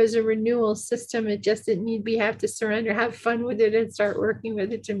know there is a renewal system. It just didn't need, we have to surrender, have fun with it, and start working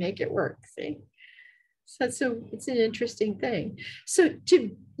with it to make it work. See? So it's an interesting thing. So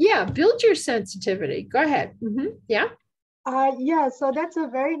build your sensitivity. Go ahead. Yeah. So that's a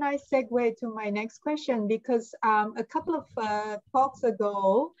very nice segue to my next question, because a couple of talks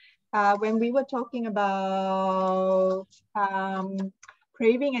ago, when we were talking about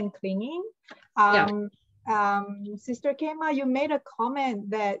craving and clinging, Sister Khema, you made a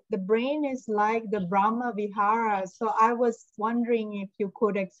comment that the brain is like the Brahmaviharas. So I was wondering if you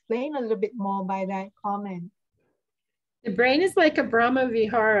could explain a little bit more by that comment. The brain is like a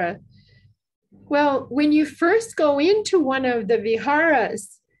Brahmavihara. Well, when you first go into one of the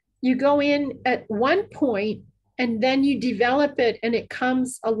viharas, you go in at one point and then you develop it and it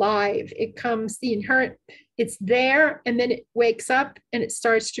comes alive. It comes the inherent, it's there, and then it wakes up and it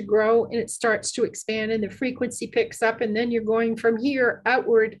starts to grow and it starts to expand, and the frequency picks up, and then you're going from here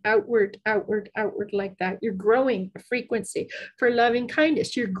outward, outward, outward, outward, like that. You're growing a frequency for loving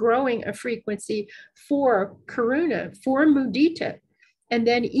kindness. You're growing a frequency for karuna, for mudita. And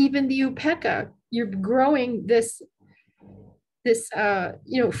then even the upekkha, you're growing this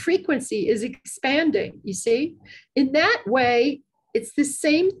frequency is expanding, you see? In that way, it's the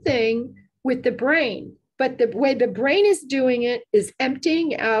same thing with the brain, but the way the brain is doing it is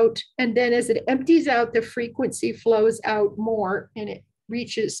emptying out. And then as it empties out, the frequency flows out more and it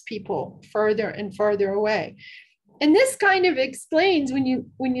reaches people further and farther away. And this kind of explains, when you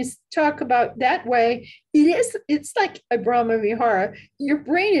talk about that way, it's like a Brahmavihara. Your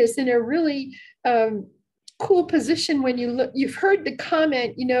brain is in a really cool position when you look. You've heard the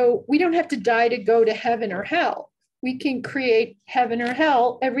comment, we don't have to die to go to heaven or hell. We can create heaven or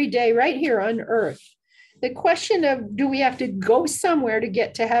hell every day right here on earth. The question of, do we have to go somewhere to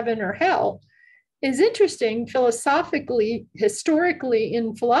get to heaven or hell, is interesting philosophically, historically,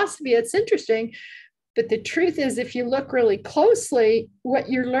 in philosophy, it's interesting. But the truth is, if you look really closely, what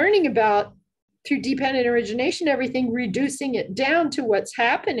you're learning about through dependent origination, everything, reducing it down to what's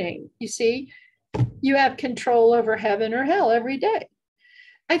happening, you see, you have control over heaven or hell every day.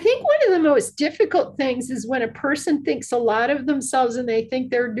 I think one of the most difficult things is when a person thinks a lot of themselves and they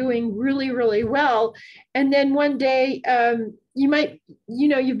think they're doing really, really well. And then one day you might,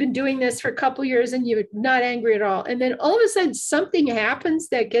 you've been doing this for a couple of years and you're not angry at all. And then all of a sudden something happens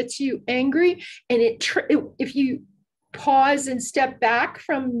that gets you angry. And if you pause and step back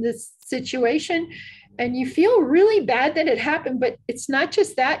from this situation, and you feel really bad that it happened, but it's not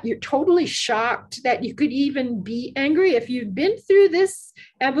just that. You're totally shocked that you could even be angry. If you've been through this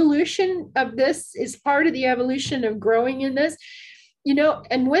evolution of this, is part of the evolution of growing in this,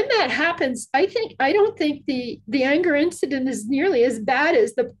 and when that happens, I don't think the anger incident is nearly as bad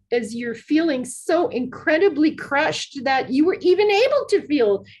as you're feeling so incredibly crushed that you were even able to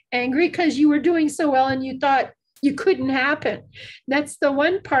feel angry because you were doing so well and you thought you couldn't happen. That's the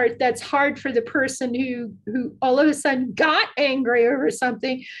one part that's hard for the person who all of a sudden got angry over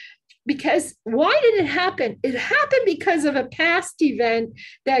something. Because why did it happen? It happened because of a past event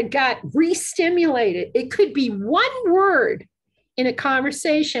that got re-stimulated. It could be one word in a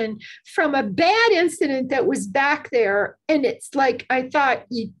conversation from a bad incident that was back there. And it's like, I thought,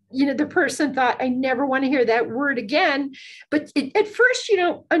 the person thought, I never want to hear that word again. But at first, you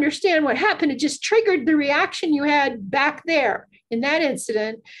don't understand what happened. It just triggered the reaction you had back there in that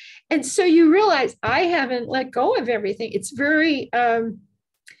incident. And so you realize, I haven't let go of everything. It's very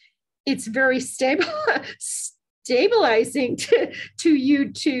stabilizing to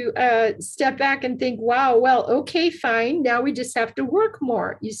you to step back and think, wow, well, okay, fine. Now we just have to work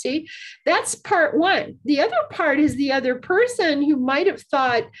more. You see, that's part one. The other part is the other person who might have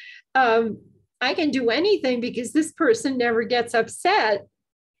thought, I can do anything because this person never gets upset.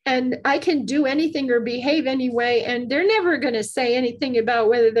 and I can do anything or behave anyway, and they're never going to say anything about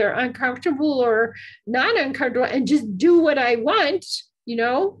whether they're uncomfortable or not uncomfortable, and just do what I want, you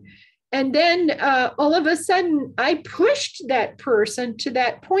know. And then all of a sudden, I pushed that person to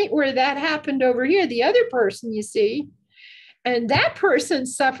that point where that happened over here, the other person, you see. And that person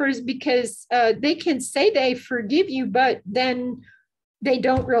suffers because they can say they forgive you, but then they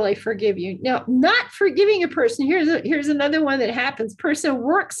don't really forgive you. Now, not forgiving a person, here's another one that happens. Person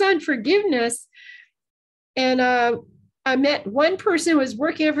works on forgiveness. And I met one person who was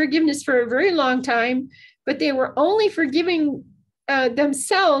working on forgiveness for a very long time, but they were only forgiving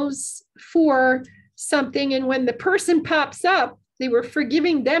themselves for something. And when the person pops up, they were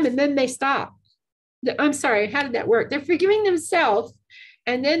forgiving them and then they stop. I'm sorry, how did that work? They're forgiving themselves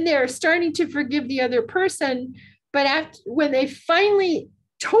and then they're starting to forgive the other person. But when they finally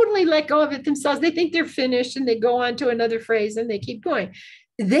totally let go of it themselves, they think they're finished and they go on to another phrase and they keep going.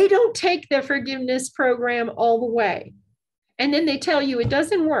 They don't take the forgiveness program all the way. And then they tell you it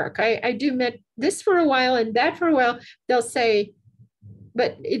doesn't work. I do met this for a while and that for a while. They'll say,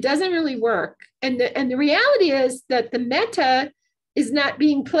 but it doesn't really work. And the reality is that the metta is not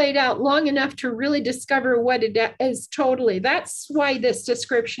being played out long enough to really discover what it is totally. That's why this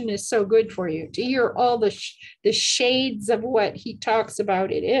description is so good for you, to hear all the shades of what he talks about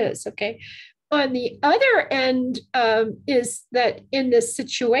it is, okay? On the other end is that in this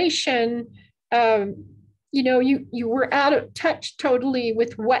situation, you know, you were out of touch totally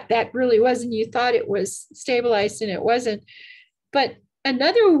with what that really was, and you thought it was stabilized and it wasn't. But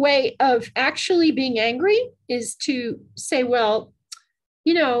another way of actually being angry is to say, well,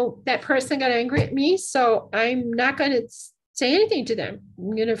 you know, that person got angry at me, so I'm not going to say anything to them.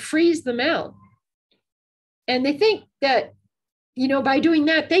 I'm going to freeze them out. And they think that, you know, by doing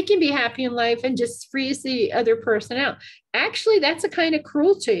that, they can be happy in life and just freeze the other person out. Actually, that's a kind of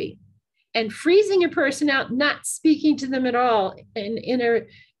cruelty. And freezing a person out, not speaking to them at all in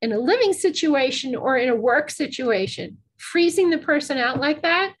a living situation or in a work situation, freezing the person out like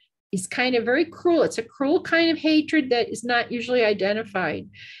that is kind of very cruel. It's a cruel kind of hatred that is not usually identified.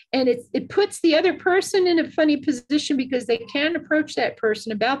 And it puts the other person in a funny position because they can't approach that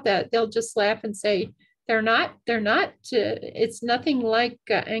person about that. They'll just laugh and say, they're not, it's nothing like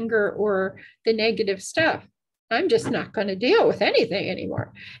anger or the negative stuff. I'm just not going to deal with anything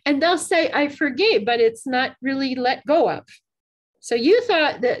anymore. And they'll say, I forgave, but it's not really let go of. So you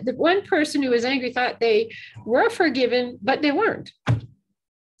thought that the one person who was angry thought they were forgiven, but they weren't.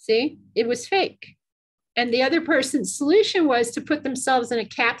 See, it was fake. And the other person's solution was to put themselves in a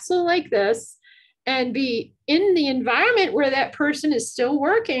capsule like this and be in the environment where that person is still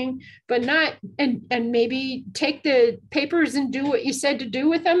working, but not, and maybe take the papers and do what you said to do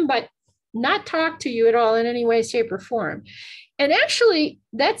with them, but not talk to you at all in any way, shape, or form. And actually,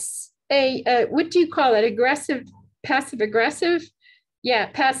 that's what do you call it? Aggressive, passive aggressive? Yeah,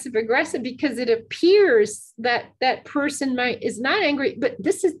 passive aggressive, because it appears that that person is not angry, but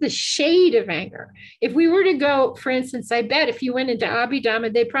this is the shade of anger. If we were to go, for instance, I bet if you went into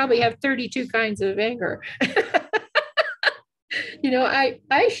Abhidhamma, they probably have 32 kinds of anger. You know,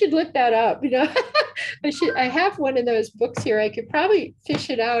 I should look that up, you know. I have one of those books here. I could probably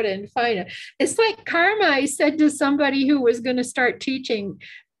fish it out and find it. It's like karma. I said to somebody who was going to start teaching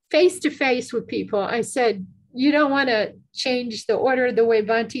face to face with people, I said, you don't want to change the order of the way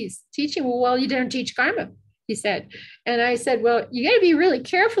Bhanti's teaching. Well, you don't teach karma, he said. And I said, well, you got to be really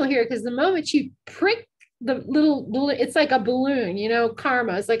careful here, because the moment you prick the little balloon, it's like a balloon, you know,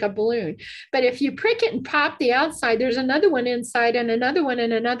 karma is like a balloon. But if you prick it and pop the outside, there's another one inside and another one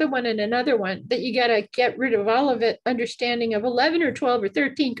and another one and another one that you got to get rid of all of it, understanding of 11 or 12 or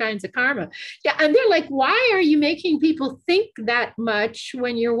 13 kinds of karma. Yeah. And they're like, why are you making people think that much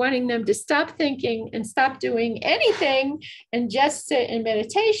when you're wanting them to stop thinking and stop doing anything and just sit in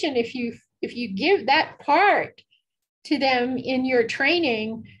meditation? If you give that part to them in your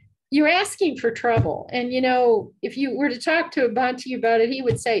training, you're asking for trouble. And, you know, if you were to talk to a Bhante about it, he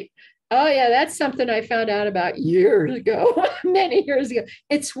would say, oh yeah, that's something I found out about years ago, many years ago.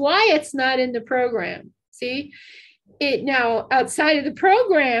 It's why it's not in the program. See, now outside of the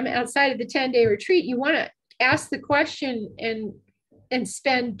program, outside of the 10-day retreat, you want to ask the question and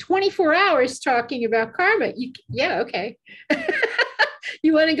spend 24 hours talking about karma. Yeah, okay.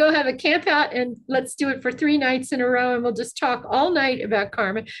 You want to go have a camp out, and let's do it for 3 nights in a row, and we'll just talk all night about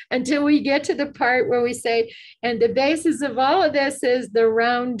karma until we get to the part where we say, and the basis of all of this is the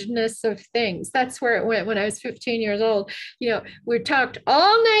roundness of things. That's where it went when I was 15 years old. You know, we talked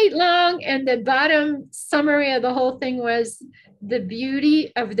all night long, and the bottom summary of the whole thing was the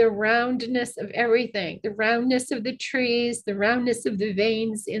beauty of the roundness of everything, the roundness of the trees, the roundness of the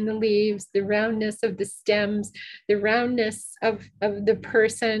veins in the leaves, the roundness of the stems, the roundness of the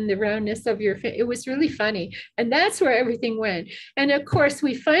person, the roundness of your, it was really funny. And that's where everything went. And of course,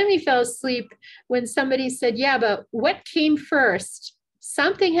 we finally fell asleep when somebody said, yeah, but what came first?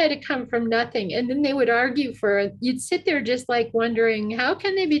 Something had to come from nothing. And then they would argue you'd sit there just like wondering, how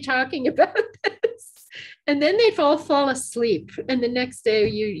can they be talking about this? And then they'd all fall asleep. And the next day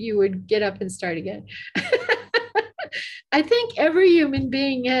you would get up and start again. I think every human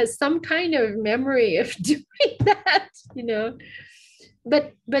being has some kind of memory of doing that, you know.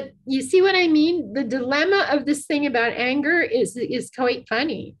 But you see what I mean? The dilemma of this thing about anger is quite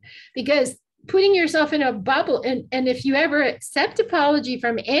funny, because putting yourself in a bubble, and if you ever accept apology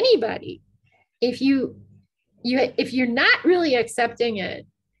from anybody, if you're not really accepting it,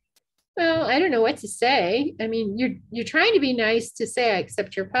 well, I don't know what to say. I mean, you're trying to be nice to say, I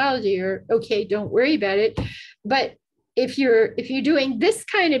accept your apology, or okay, don't worry about it. But if you're doing this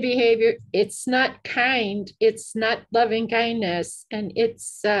kind of behavior, it's not kind, it's not loving kindness, and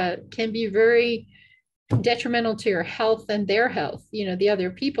it's can be very detrimental to your health and their health, you know, the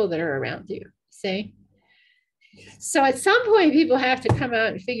other people that are around you, see? So at some point, people have to come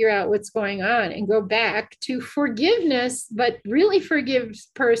out and figure out what's going on and go back to forgiveness, but really forgive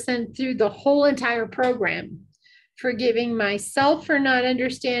person through the whole entire program. Forgiving myself for not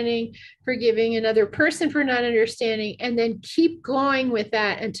understanding, forgiving another person for not understanding, and then keep going with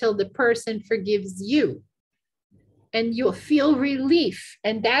that until the person forgives you. And you'll feel relief.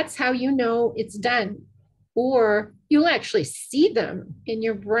 And that's how you know it's done. Or you'll actually see them in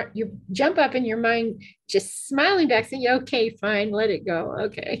you jump up in your mind, just smiling back, saying, okay, fine, let it go.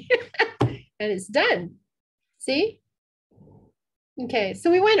 Okay. And it's done. See? Okay. So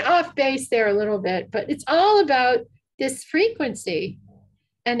we went off base there a little bit, but it's all about this frequency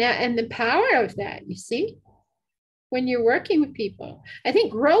and the power of that, you see, when you're working with people. I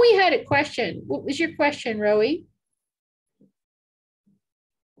think Rowie had a question. What was your question, Rowie?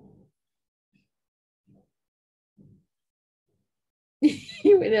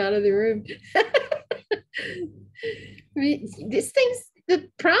 He went out of the room. The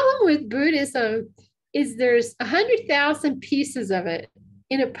problem with Buddhism is there's 100,000 pieces of it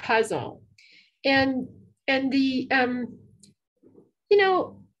in a puzzle. And the, you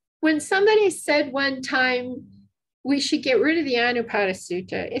know, when somebody said one time, we should get rid of the Anupada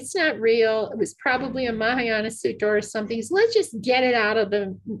Sutta, it's not real. It was probably a Mahayana Sutta or something. So let's just get it out of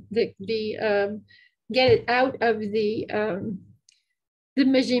get it out of the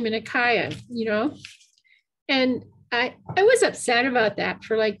Majjhima Nikaya, you know. And I was upset about that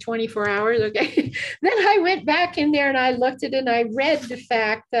for like 24 hours. Okay. Then I went back in there and I looked at it and I read the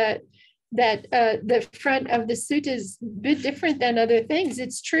fact that the front of the sutta is a bit different than other things.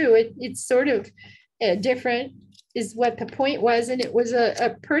 It's true. It's sort of different is what the point was. And it was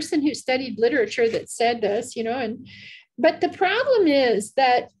a person who studied literature that said this, you know. But the problem is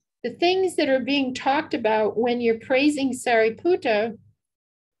that the things that are being talked about when you're praising Sariputta,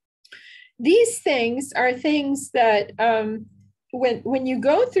 these things are things that when you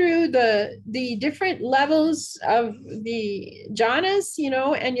go through the different levels of the jhanas, you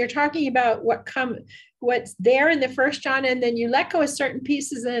know, and you're talking about what's there in the first jhana, and then you let go of certain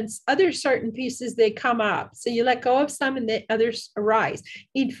pieces, and other certain pieces, they come up. So you let go of some and the others arise,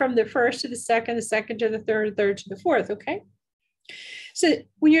 from the first to the second to the third to the fourth, okay? So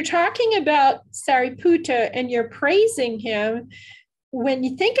when you're talking about Sariputta and you're praising him, when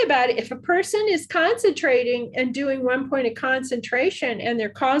you think about it, if a person is concentrating and doing one point of concentration and they're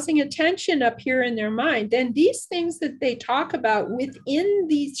causing attention up here in their mind, then these things that they talk about within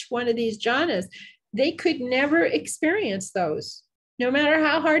each one of these jhanas, they could never experience those, no matter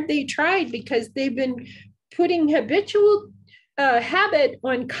how hard they tried, because they've been putting habitual habit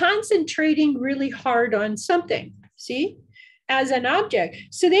on concentrating really hard on something, see, as an object.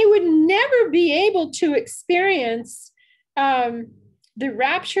 So they would never be able to experience the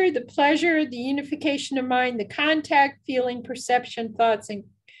rapture, the pleasure, the unification of mind, the contact, feeling, perception, thoughts,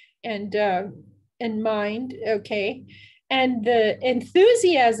 and mind, okay? And the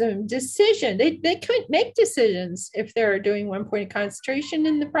enthusiasm, decision. They couldn't make decisions if they're doing one point of concentration.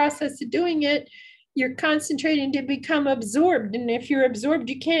 In the process of doing it, you're concentrating to become absorbed. And if you're absorbed,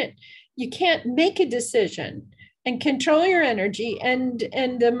 you can't make a decision and control your energy. And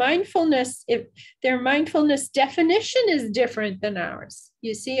the mindfulness, if their mindfulness definition is different than ours,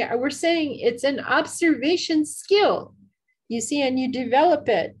 you see, we're saying it's an observation skill, you see, and you develop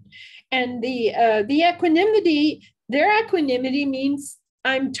it. And the equanimity, their equanimity means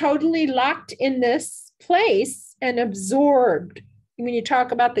I'm totally locked in this place and absorbed. When you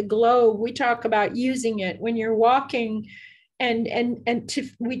talk about the globe, we talk about using it when you're walking,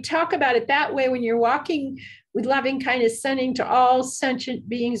 we talk about it that way when you're walking with loving kindness, sending to all sentient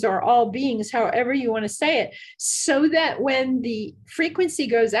beings or all beings, however you want to say it, so that when the frequency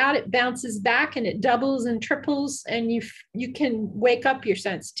goes out, it bounces back and it doubles and triples, and you can wake up your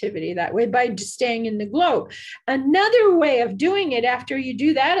sensitivity that way by just staying in the globe. Another way of doing it after you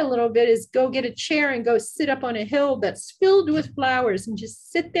do that a little bit is go get a chair and go sit up on a hill that's filled with flowers and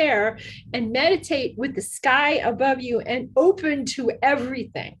just sit there and meditate with the sky above you and open to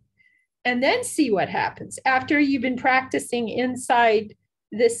everything. And then see what happens after you've been practicing inside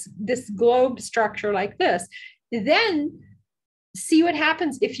this globe structure like this. Then see what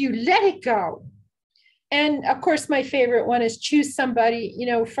happens if you let it go. And of course, my favorite one is choose somebody,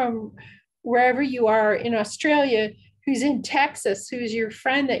 from wherever you are in Australia, who's in Texas, who's your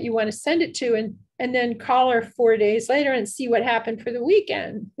friend that you want to send it to, and then call her 4 days later and see what happened for the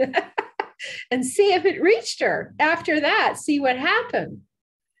weekend and see if it reached her. After that, see what happened.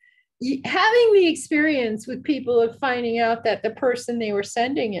 Having the experience with people of finding out that the person they were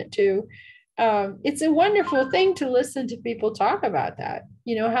sending it to, it's a wonderful thing to listen to people talk about that,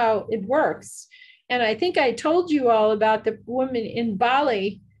 how it works. And I think I told you all about the woman in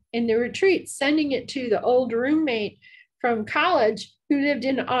Bali in the retreat, sending it to the old roommate from college who lived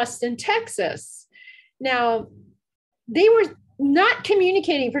in Austin, Texas. Now, they were not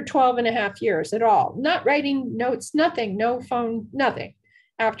communicating for 12 and a half years at all, not writing notes, nothing, no phone, nothing.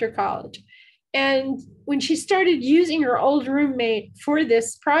 After college. And when she started using her old roommate for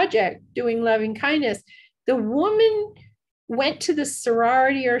this project, doing loving kindness, the woman went to the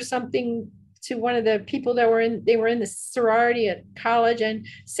sorority or something, to one of the people that were in the sorority at college, and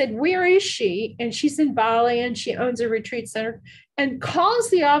said, where is she? And she's in Bali and she owns a retreat center, and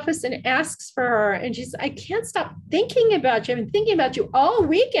calls the office and asks for her. And she's, I can't stop thinking about you. I've been thinking about you all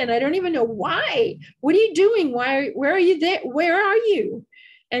weekend. I don't even know why. What are you doing? Where are you there? Where are you?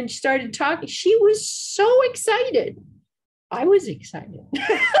 And she started talking. She was so excited. I was excited.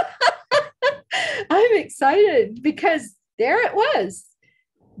 I'm excited because there it was.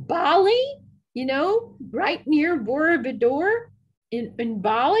 Bali, right near Borobudur in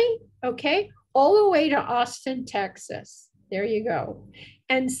Bali, okay, all the way to Austin, Texas. There you go.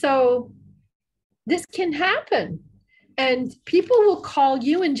 And so this can happen. And people will call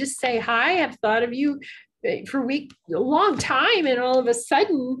you and just say, hi, I've thought of you for a long time, and all of a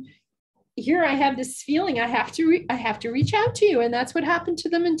sudden here I have this feeling I have to reach out to you. And that's what happened to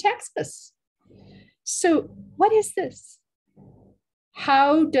them in Texas. So what is this?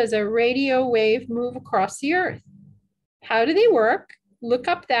 How does a radio wave move across the earth? How do they work? Look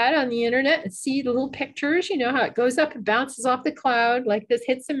up that on the internet and see the little pictures, how it goes up and bounces off the cloud, like this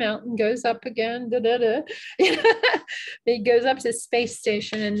hits a mountain, goes up again, it goes up to the space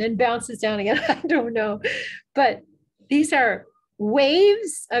station and then bounces down again. I don't know. But these are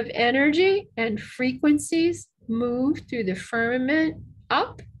waves of energy, and frequencies move through the firmament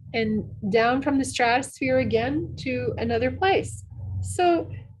up and down from the stratosphere again to another place. So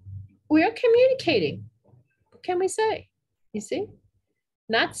we are communicating. What can we say? You see?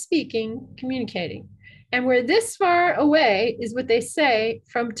 Not speaking, communicating. And we're this far away is what they say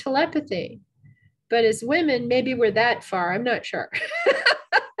from telepathy. But as women, maybe we're that far. I'm not sure.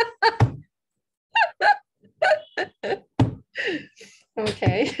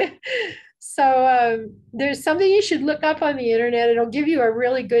 Okay. So there's something you should look up on the internet. It'll give you a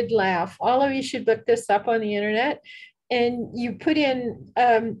really good laugh. All of you should look this up on the internet. And you put in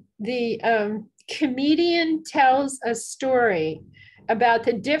the comedian tells a story about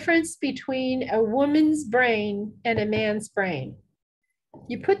the difference between a woman's brain and a man's brain.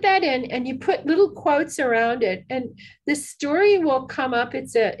 You put that in and you put little quotes around it, and the story will come up.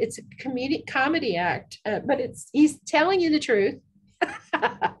 It's a comedy act, but he's telling you the truth.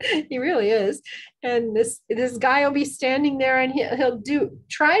 He really is. And this guy will be standing there, and he'll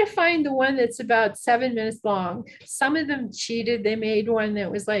try to find the one that's about 7 minutes long. Some of them cheated. They made one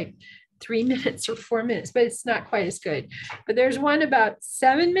that was like 3 minutes or 4 minutes, but it's not quite as good. But there's one about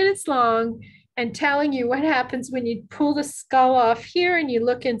 7 minutes long, and telling you what happens when you pull the skull off here and you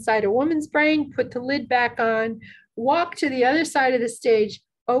look inside a woman's brain, put the lid back on, walk to the other side of the stage,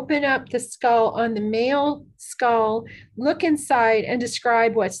 open up the skull on the male skull, look inside and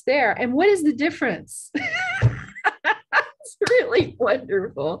describe what's there. And what is the difference? It's really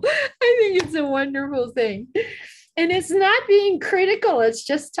wonderful. I think it's a wonderful thing. And it's not being critical. It's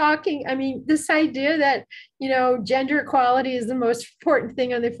just talking. I mean, this idea that, gender equality is the most important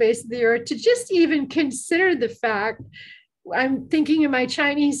thing on the face of the earth, to just even consider the fact I'm thinking of my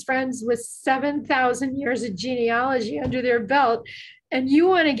Chinese friends with 7,000 years of genealogy under their belt, and you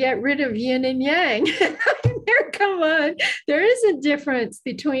want to get rid of yin and yang. Come on. There is a difference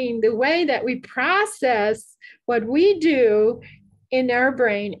between the way that we process what we do in our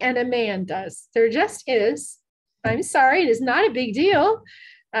brain and a man does. There just is. I'm sorry, it is not a big deal.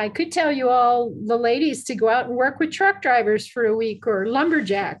 I could tell you all the ladies to go out and work with truck drivers for a week or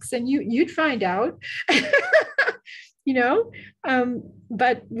lumberjacks, and you'd find out.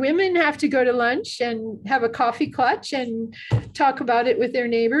 But women have to go to lunch and have a coffee clutch and talk about it with their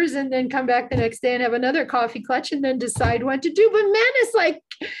neighbors, and then come back the next day and have another coffee clutch and then decide what to do. But men is like,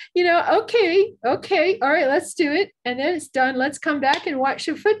 okay, all right, let's do it. And then it's done. Let's come back and watch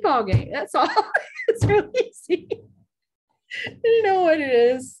a football game. That's all. It's really easy. You know what it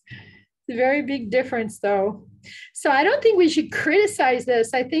is. It's a very big difference, though. So I don't think we should criticize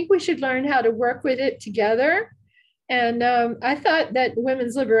this. I think we should learn how to work with it together. And I thought that the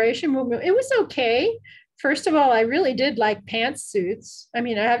women's liberation movement, it was okay. First of all, I really did like pantsuits. I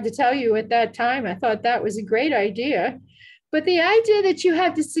mean, I have to tell you, at that time, I thought that was a great idea. But the idea that you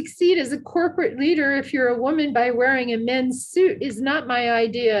have to succeed as a corporate leader if you're a woman by wearing a men's suit is not my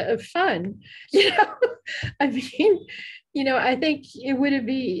idea of fun. I mean, I think it would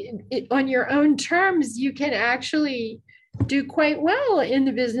be on your own terms, you can actually do quite well in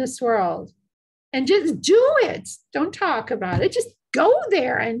the business world. And just do it. Don't talk about it. Just go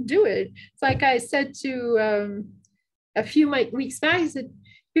there and do it. It's like I said to a few weeks back, I said,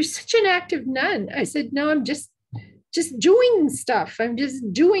 "You're such an active nun." I said, "No, I'm just doing stuff. I'm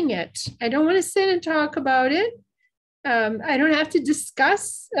just doing it. I don't want to sit and talk about it. I don't have to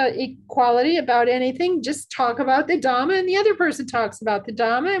discuss equality about anything. Just talk about the Dhamma, and the other person talks about the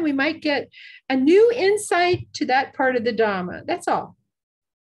Dhamma, and we might get a new insight to that part of the Dhamma. That's all.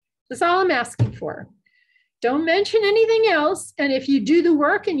 That's all I'm asking for. Don't mention anything else. And if you do the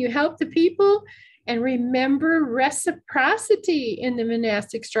work and you help the people, and remember, reciprocity in the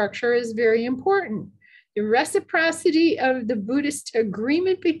monastic structure is very important. The reciprocity of the Buddhist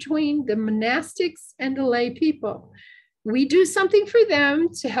agreement between the monastics and the lay people. We do something for them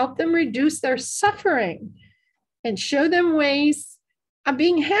to help them reduce their suffering and show them ways of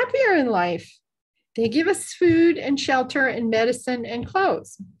being happier in life. They give us food and shelter and medicine and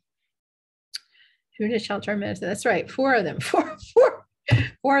clothes. Food and shelter and medicine. That's right. 4 of them.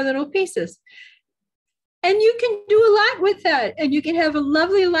 Four little pieces. And you can do a lot with that. And you can have a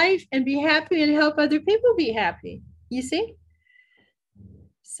lovely life and be happy and help other people be happy. You see?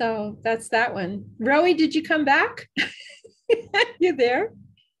 So that's that one. Rowie, did you come back? You there?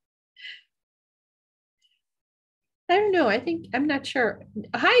 I don't know. I'm not sure.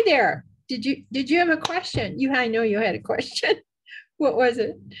 Hi there. Did you have a question? I know you had a question. What was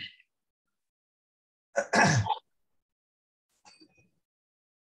it?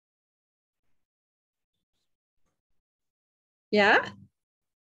 Yeah?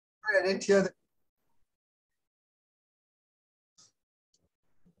 I didn't hear that.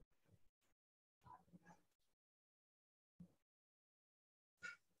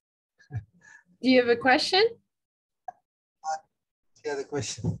 Do you have a question? Hear the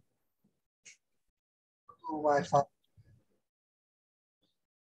question. Oh, my father.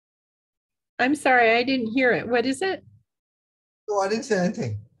 I'm sorry, I didn't hear it. What is it? No, I didn't say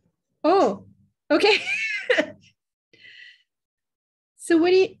anything. Oh, okay. So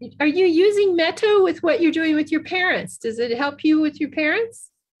are you using metta with what you're doing with your parents? Does it help you with your parents?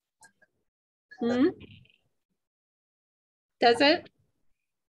 Hmm? Does it?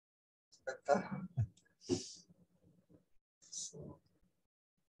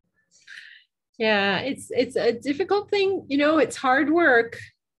 Yeah, it's a difficult thing. It's hard work.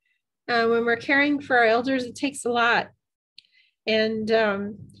 When we're caring for our elders, it takes a lot. And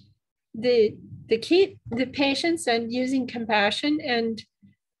the key, the patience and using compassion and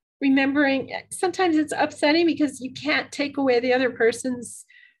remembering, sometimes it's upsetting because you can't take away the other person's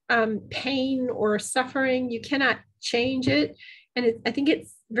pain or suffering. You cannot change it. And I think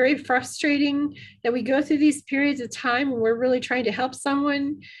it's very frustrating that we go through these periods of time when we're really trying to help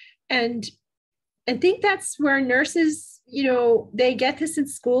someone. And I think that's where nurses, they get this in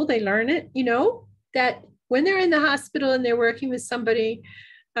school, they learn it, that when they're in the hospital and they're working with somebody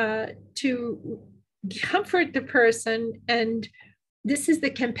to comfort the person, and this is the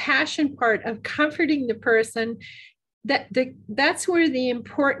compassion part of comforting the person, that's where the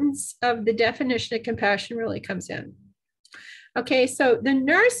importance of the definition of compassion really comes in. Okay, so the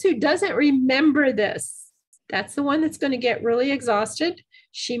nurse who doesn't remember this, that's the one that's going to get really exhausted.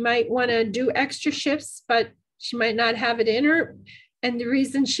 She might want to do extra shifts, but she might not have it in her. And the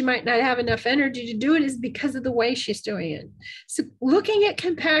reason she might not have enough energy to do it is because of the way she's doing it. So looking at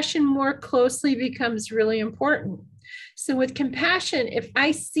compassion more closely becomes really important. So with compassion, if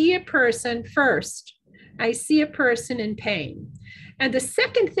I see a person first, I see a person in pain. And the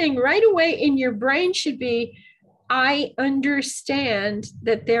second thing right away in your brain should be, I understand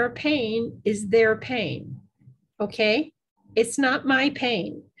that their pain is their pain. Okay? It's not my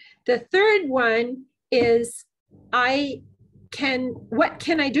pain. The third one is, what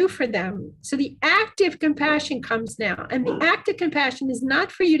can I do for them? So the active compassion comes now. And the active compassion is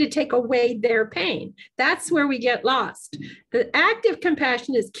not for you to take away their pain. That's where we get lost. The active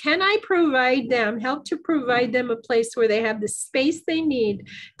compassion is, can I help to provide them a place where they have the space they need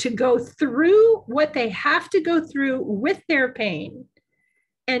to go through what they have to go through with their pain?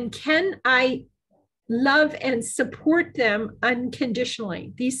 And can I love and support them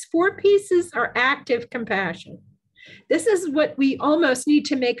unconditionally? These 4 pieces are active compassion. This is what we almost need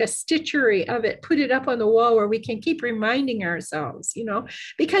to make a stitchery of it, put it up on the wall where we can keep reminding ourselves,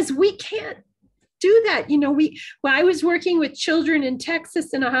 because we can't do that. I was working with children in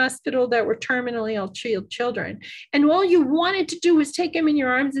Texas in a hospital that were terminally ill children. And all you wanted to do was take them in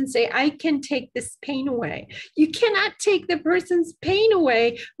your arms and say, I can take this pain away. You cannot take the person's pain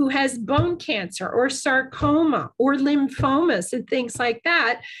away who has bone cancer or sarcoma or lymphomas and things like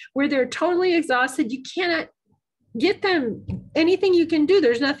that, where they're totally exhausted. You cannot get them anything you can do.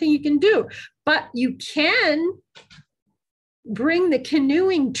 There's nothing you can do, but you can bring the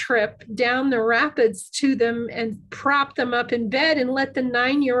canoeing trip down the rapids to them and prop them up in bed and let the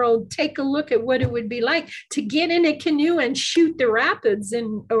 9-year-old take a look at what it would be like to get in a canoe and shoot the rapids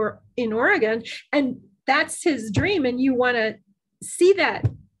in Oregon. And that's his dream. And you want to see that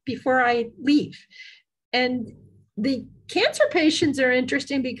before I leave. And the cancer patients are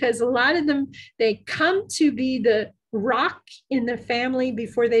interesting because a lot of them, they come to be the rock in the family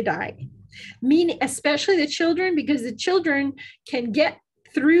before they die. Meaning, especially the children, because the children can get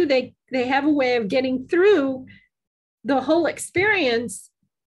through, they have a way of getting through the whole experience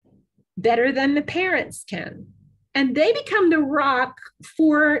better than the parents can. And they become the rock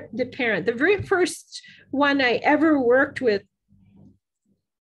for the parent. The very first one I ever worked with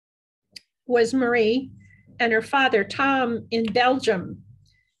was Marie and her father, Tom, in Belgium.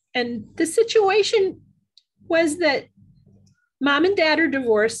 And the situation was that mom and dad are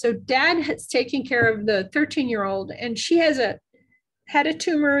divorced. So dad has taken care of the 13-year-old, and she had a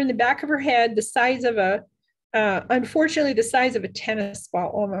tumor in the back of her head, the size of unfortunately, the size of a tennis ball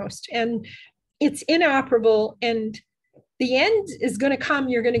almost. And it's inoperable. And the end is going to come.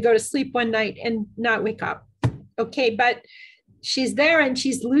 You're going to go to sleep one night and not wake up. Okay. But she's there and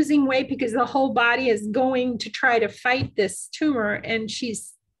she's losing weight because the whole body is going to try to fight this tumor. And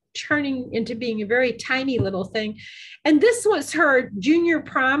she's turning into being a very tiny little thing. And this was her junior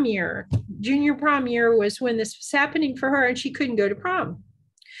prom year. Junior prom year was when this was happening for her, and she couldn't go to prom.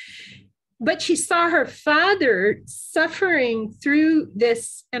 But she saw her father suffering through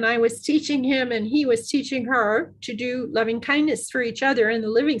this, and I was teaching him and he was teaching her to do loving kindness for each other in the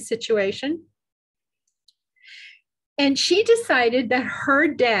living situation. And she decided that her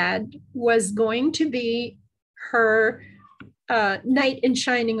dad was going to be her knight in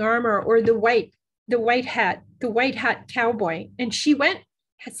shining armor, or the white hat cowboy. And she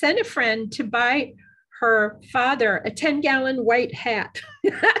sent a friend to buy her father a 10-gallon white hat.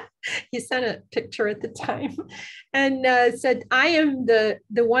 He sent a picture at the time and said, I am the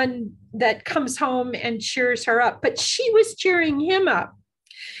one that comes home and cheers her up. But she was cheering him up.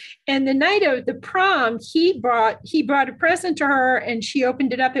 And the night of the prom, he brought a present to her, and she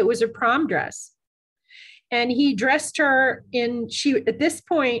opened it up. It was a prom dress. And he dressed her at this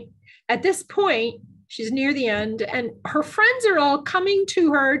point, she's near the end, and her friends are all coming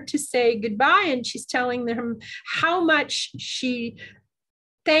to her to say goodbye. And she's telling them how much she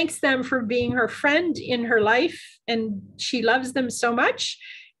thanks them for being her friend in her life. And she loves them so much.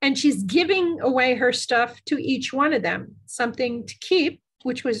 And she's giving away her stuff to each one of them, something to keep,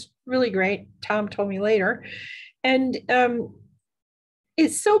 which was really great. Tom told me later. And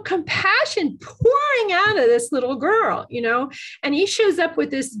it's so compassion pouring out of this little girl, and he shows up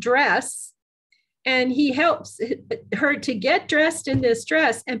with this dress, and he helps her to get dressed in this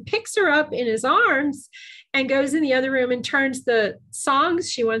dress and picks her up in his arms and goes in the other room and turns the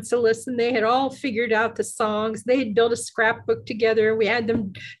songs she wants to listen. They had all figured out the songs. They had built a scrapbook together. We had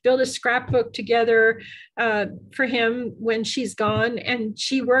them build a scrapbook together for him when she's gone. And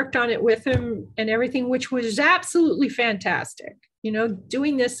she worked on it with him and everything, which was absolutely fantastic.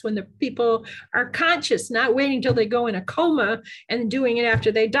 Doing this when the people are conscious, not waiting till they go in a coma and doing it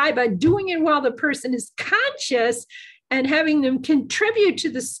after they die, but doing it while the person is conscious and having them contribute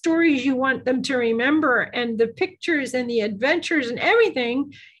to the stories you want them to remember and the pictures and the adventures and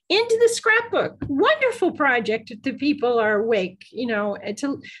everything into the scrapbook. Wonderful project if the people are awake,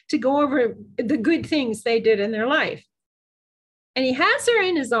 to go over the good things they did in their life. And he has her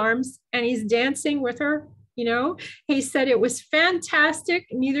in his arms and he's dancing with her. He said it was fantastic.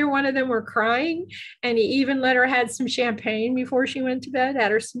 Neither one of them were crying. And he even let her have some champagne before she went to bed,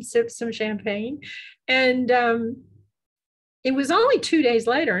 had her some champagne. And it was only 2 days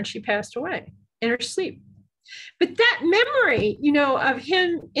later and she passed away in her sleep. But that memory, of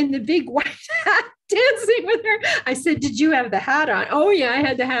him in the big white hat dancing with her, I said, did you have the hat on? Oh yeah, I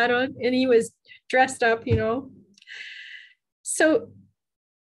had the hat on. And he was dressed up, So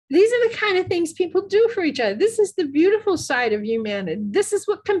these are the kind of things people do for each other. This is the beautiful side of humanity. This is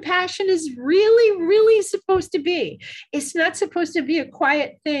what compassion is really, really supposed to be. It's not supposed to be a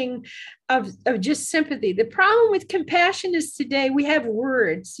quiet thing of just sympathy. The problem with compassion is today we have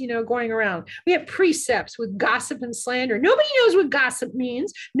words, going around. We have precepts with gossip and slander. Nobody knows what gossip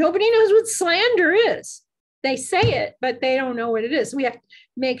means. Nobody knows what slander is. They say it, but they don't know what it is. We have to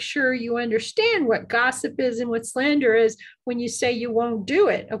make sure you understand what gossip is and what slander is when you say you won't do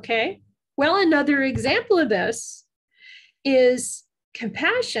it, okay? Well, another example of this is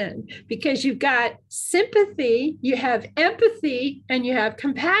compassion, because you've got sympathy, you have empathy, and you have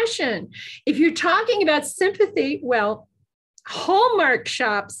compassion. If you're talking about sympathy, well, Hallmark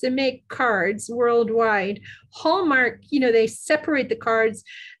shops that make cards worldwide, Hallmark, they separate the cards.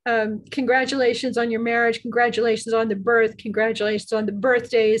 Congratulations on your marriage, congratulations on the birth, congratulations on the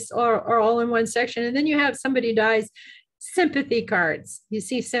birthdays, are all in one section. And then you have somebody dies, sympathy cards. You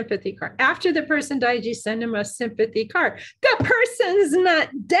see sympathy card. After the person dies, you send them a sympathy card. The person's not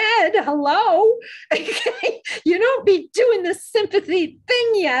dead. Hello. Okay. You don't be doing the sympathy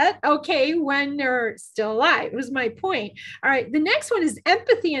thing yet. Okay. When they're still alive was my point. All right. The next one is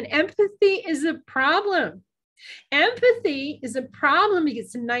empathy, and empathy is a problem. Empathy is a problem because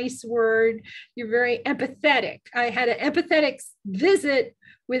it's a nice word. You're very empathetic. I had an empathetic visit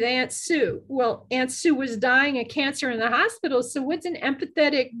with Aunt Sue. Well, Aunt Sue was dying of cancer in the hospital. So what's an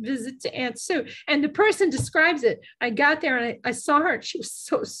empathetic visit to Aunt Sue? And the person describes it. I got there and I saw her and she was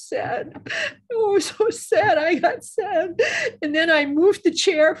so sad. Oh, so sad. I got sad. And then I moved the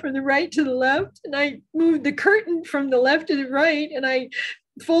chair from the right to the left, and I moved the curtain from the left to the right, and I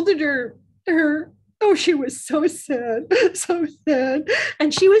folded her. Oh, she was so sad, so sad.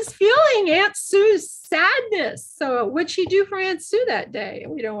 And she was feeling Aunt Sue's sadness. So what'd she do for Aunt Sue that day?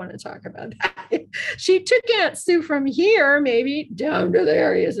 We don't want to talk about that. She took Aunt Sue from here, maybe down to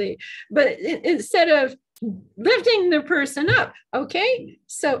there, you see. But instead of lifting the person up, okay?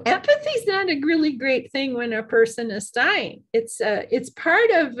 So empathy is not a really great thing when a person is dying. It's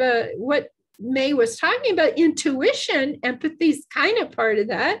part of what May was talking about, intuition. Empathy is kind of part of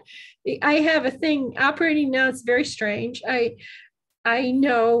that. I have a thing operating now. It's very strange. I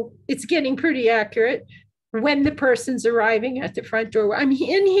know it's getting pretty accurate when the person's arriving at the front door. I'm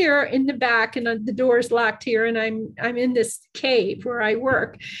in here in the back, and the door's locked here, and I'm in this cave where I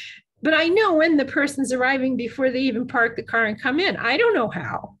work. But I know when the person's arriving before they even park the car and come in. I don't know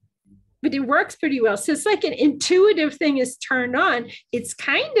how, but it works pretty well. So it's like an intuitive thing is turned on. It's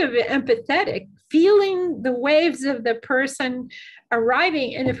kind of empathetic, feeling the waves of the person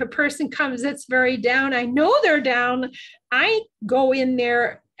arriving. And if a person comes that's very down, I know they're down, I go in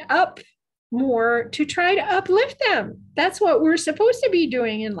there up more to try to uplift them. That's what we're supposed to be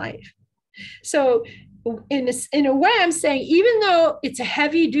doing in life. So in a way, I'm saying, even though it's a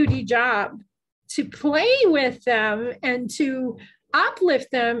heavy duty job, to play with them and to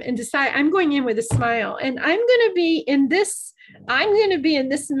uplift them and decide, I'm going in with a smile, and I'm going to be in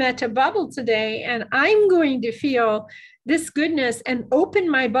this metta bubble today, and I'm going to feel this goodness and open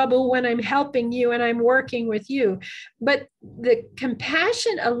my bubble when I'm helping you and I'm working with you. But the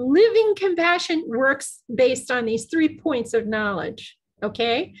compassion, a living compassion, works based on these 3 points of knowledge.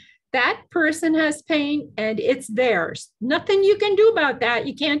 Okay. That person has pain and it's theirs. Nothing you can do about that.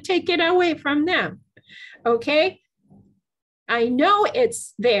 You can't take it away from them. Okay. I know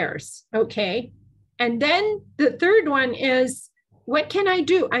it's theirs. Okay. And then the third one is, what can I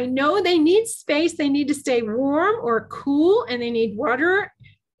do? I know they need space. They need to stay warm or cool, and they need water,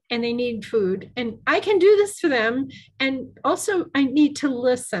 and they need food. And I can do this for them. And also I need to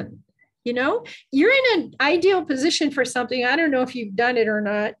listen. You know, you're in an ideal position for something. I don't know if you've done it or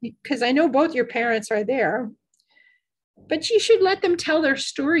not, because I know both your parents are there, but you should let them tell their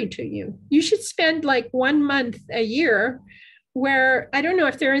story to you. You should spend like 1 month a year where, I don't know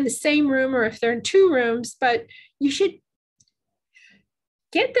if they're in the same room or if they're in 2 rooms, but you should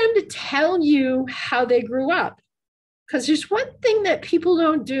get them to tell you how they grew up. Because there's one thing that people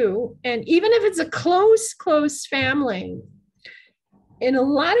don't do, and even if it's a close family, in a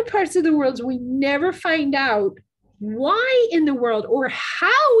lot of parts of the world, we never find out why in the world or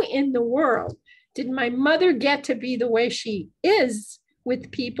how in the world did my mother get to be the way she is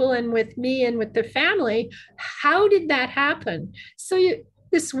with people and with me and with the family. How did that happen? So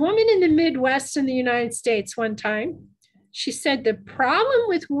this woman in the Midwest in the United States one time, she said the problem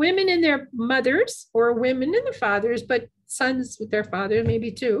with women and their mothers, or women and their fathers, but sons with their father,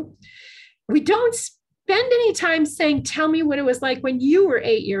 maybe too, we don't spend any time saying, tell me what it was like when you were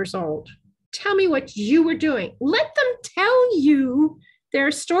 8 years old. Tell me what you were doing. Let them tell you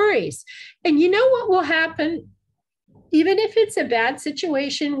their stories. And you know what will happen? Even if it's a bad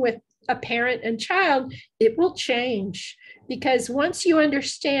situation with a parent and child, it will change. Because once you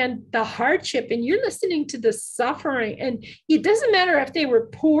understand the hardship and you're listening to the suffering, and it doesn't matter if they were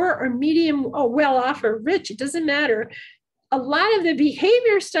poor or medium or well off or rich, it doesn't matter. A lot of the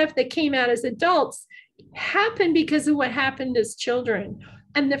behavior stuff that came out as adults happened because of what happened as children,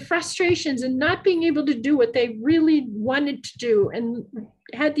 and the frustrations and not being able to do what they really wanted to do and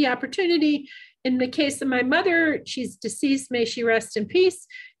had the opportunity. In the case of my mother, she's deceased, may she rest in peace.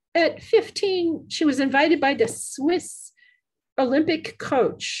 At 15, she was invited by the Swiss Olympic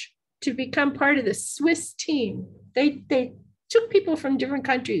coach to become part of the Swiss team. They took people from different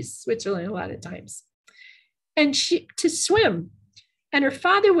countries, Switzerland a lot of times, and to swim. And her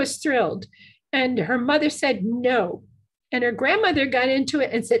father was thrilled. And her mother said no. And her grandmother got into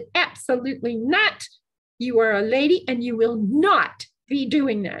it and said, absolutely not. You are a lady and you will not be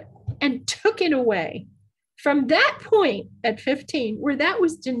doing that. And took it away. From that point at 15, where that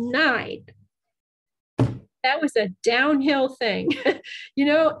was denied, that was a downhill thing, you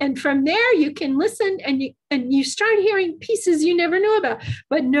know, and from there you can listen and you start hearing pieces you never knew about.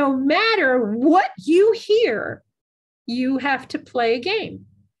 But no matter what you hear, you have to play a game.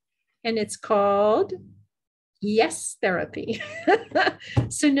 And it's called yes therapy.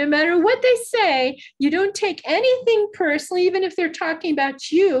 So no matter what they say, you don't take anything personally, even if they're talking about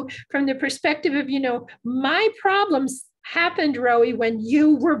you from the perspective of, you know, my problems happened, Rowie, when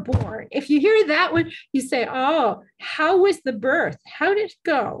you were born. If you hear that one, you say, oh, how was the birth? How did it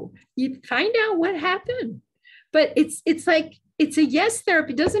go? You find out what happened. But it's like, it's a yes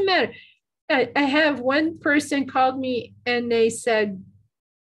therapy. It doesn't matter. I have one person called me and they said,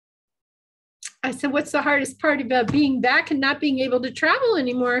 I said, what's the hardest part about being back and not being able to travel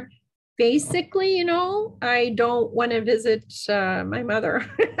anymore? Basically, you know, I don't want to visit my mother.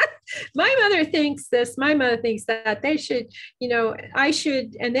 My mother thinks this, my mother thinks that. They should, you know, I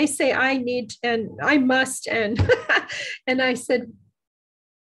should, and they say I need and I must. And and I said,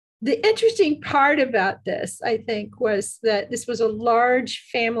 the interesting part about this, I think, was that this was a large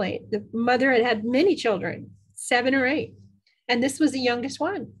family. The mother had many children, 7 or 8, and this was the youngest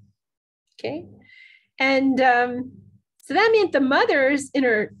one. Okay. And so that meant the mother's in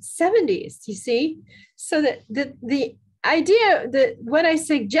her 70s, you see? So that the idea that what I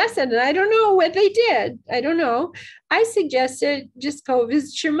suggested, and I don't know what they did, I don't know. I suggested just go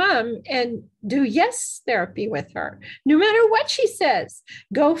visit your mom and do yes therapy with her. No matter what she says,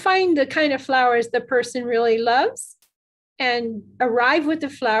 go find the kind of flowers the person really loves and arrive with the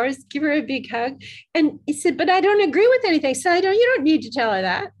flowers, give her a big hug. And he said, but I don't agree with anything. So you don't need to tell her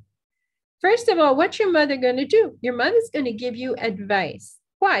that. First of all, what's your mother going to do? Your mother's going to give you advice.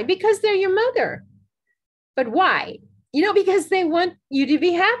 Why? Because they're your mother. But why? You know, because they want you to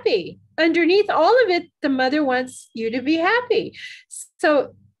be happy. Underneath all of it, the mother wants you to be happy.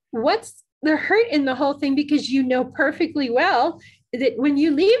 So what's the hurt in the whole thing? Because you know perfectly well that when you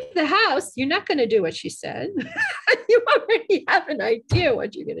leave the house, you're not going to do what she said. You already have an idea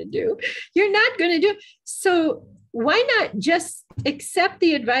what you're going to do. You're not going to do. So why not just accept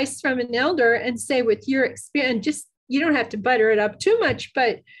the advice from an elder and say with your experience, just, you don't have to butter it up too much,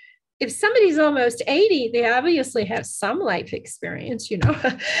 but if somebody's almost 80, they obviously have some life experience, you know,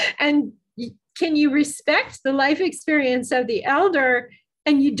 and can you respect the life experience of the elder?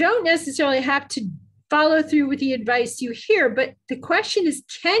 And you don't necessarily have to follow through with the advice you hear, but the question is,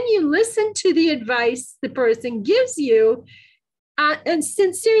 can you listen to the advice the person gives you and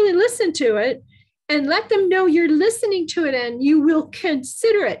sincerely listen to it? And let them know you're listening to it and you will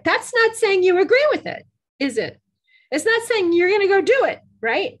consider it. That's not saying you agree with it, is it? It's not saying you're going to go do it,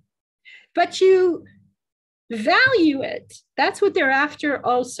 right? But you value it. That's what they're after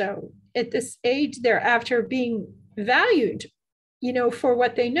also. At this age, they're after being valued, you know, for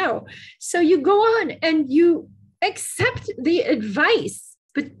what they know. So you go on and you accept the advice,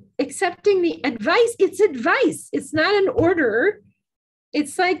 but accepting the advice, it's advice. It's not an order.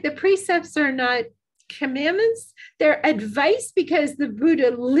 It's like the precepts are not commandments, their advice, because the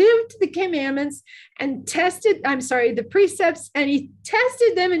Buddha lived the commandments and the precepts, and he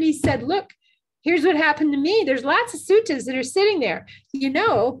tested them and he said, look, here's what happened to me. There's lots of suttas that are sitting there.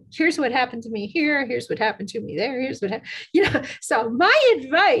 Here's what happened to me here. Here's what happened to me there. Here's what happened. So my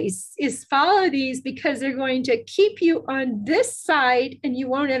advice is follow these, because they're going to keep you on this side and you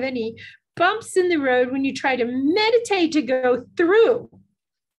won't have any bumps in the road when you try to meditate to go through.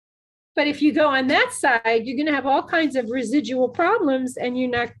 But if you go on that side, you're going to have all kinds of residual problems, and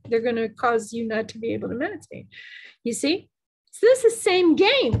they're going to cause you not to be able to meditate. You see? So this is the same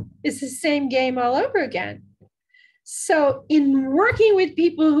game. It's the same game all over again. So in working with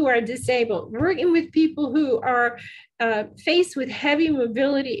people who are disabled, working with people who are faced with heavy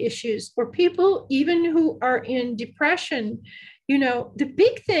mobility issues, or people even who are in depression, the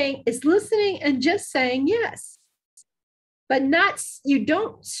big thing is listening and just saying yes. But you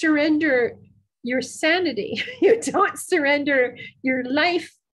don't surrender your sanity. You don't surrender your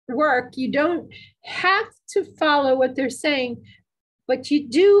life work. You don't have to follow what they're saying, but you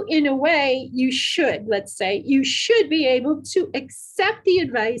do in a way. You should be able to accept the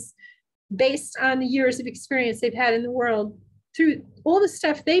advice based on the years of experience they've had in the world, through all the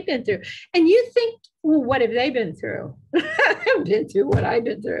stuff they've been through. And you think, well, what have they been through? I haven't been through what I've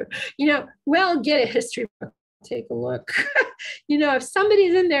been through. Well, get a history book. Take a look. If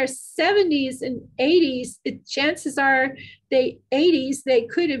somebody's in their 70s and 80s, chances are they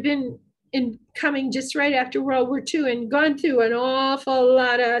could have been coming just right after World War II and gone through an awful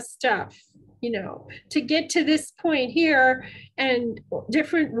lot of stuff, to get to this point here, and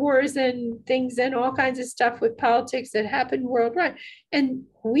different wars and things and all kinds of stuff with politics that happened worldwide. And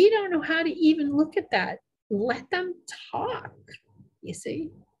we don't know how to even look at that. Let them talk, you see,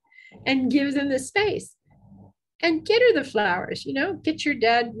 and give them the space. And get her the flowers, get your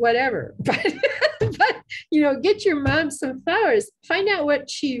dad whatever, but get your mom some flowers. Find out what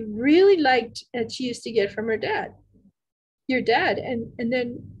she really liked that she used to get from your dad, and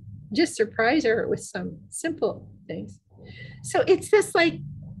then just surprise her with some simple things. So it's this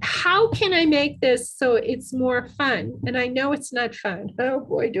how can I make this so it's more fun? And I know it's not fun. Oh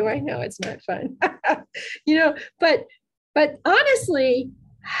boy, do I know it's not fun. But honestly,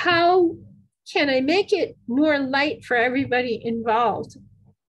 how can I make it more light for everybody involved?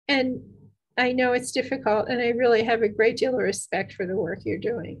 And I know it's difficult, and I really have a great deal of respect for the work you're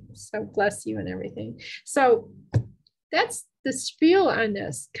doing. So bless you and everything. So that's the spiel on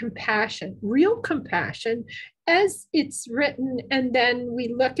this: compassion, real compassion, as it's written. And then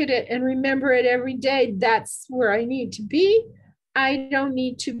we look at it and remember it every day. That's where I need to be. I don't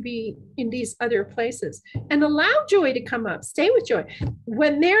need to be in these other places. And allow joy to come up. Stay with joy.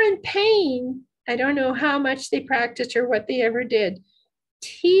 When they're in pain, I don't know how much they practiced or what they ever did.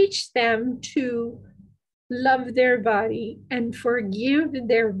 Teach them to love their body and forgive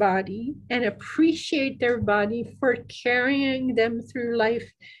their body and appreciate their body for carrying them through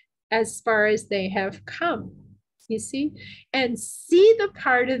life as far as they have come. You see? And see the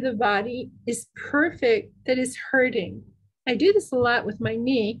part of the body is perfect that is hurting. I do this a lot with my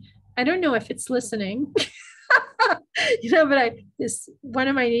knee. I don't know if it's listening, but one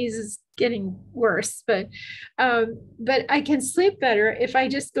of my knees is getting worse, but I can sleep better if I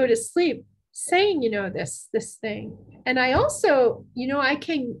just go to sleep saying, this thing. And I also, I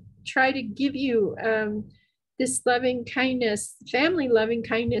can try to give you this loving kindness, family loving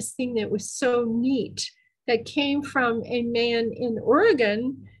kindness thing that was so neat, that came from a man in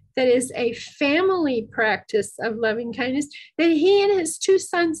Oregon, that is a family practice of loving kindness that he and his two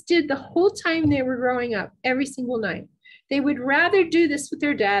sons did the whole time they were growing up, every single night. They would rather do this with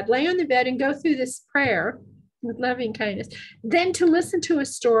their dad, lay on the bed and go through this prayer with loving kindness, than to listen to a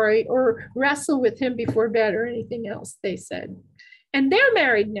story or wrestle with him before bed or anything else, they said. And they're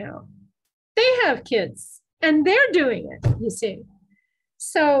married now. They have kids and they're doing it, you see.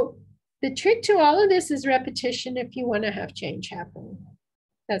 So the trick to all of this is repetition if you want to have change happen.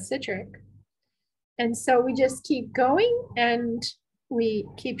 That's the trick. And so we just keep going and we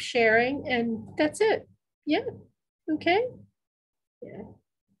keep sharing, and that's it. Yeah. Okay. Yeah.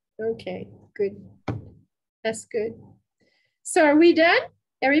 Okay. Good. That's good. So are we done?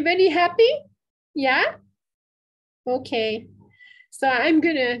 Everybody happy? Yeah? Okay. So I'm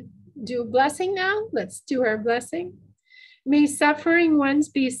going to do a blessing now. Let's do our blessing. May suffering ones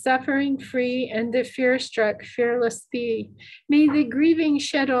be suffering free, and the fear struck fearless be. May the grieving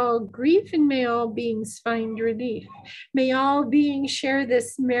shed all grief, and may all beings find relief. May all beings share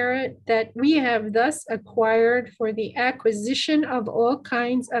this merit that we have thus acquired for the acquisition of all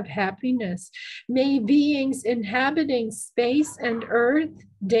kinds of happiness. May beings inhabiting space and earth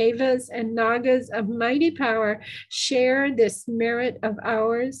Devas and Nagas of mighty power share this merit of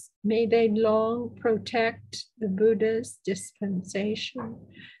ours. May they long protect the Buddha's dispensation.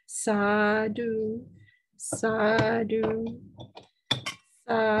 Sadhu, sadhu,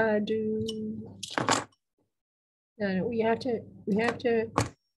 sadhu. We have to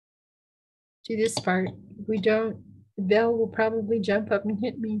do this part. If we don't, the bell will probably jump up and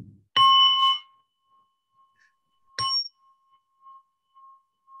hit me.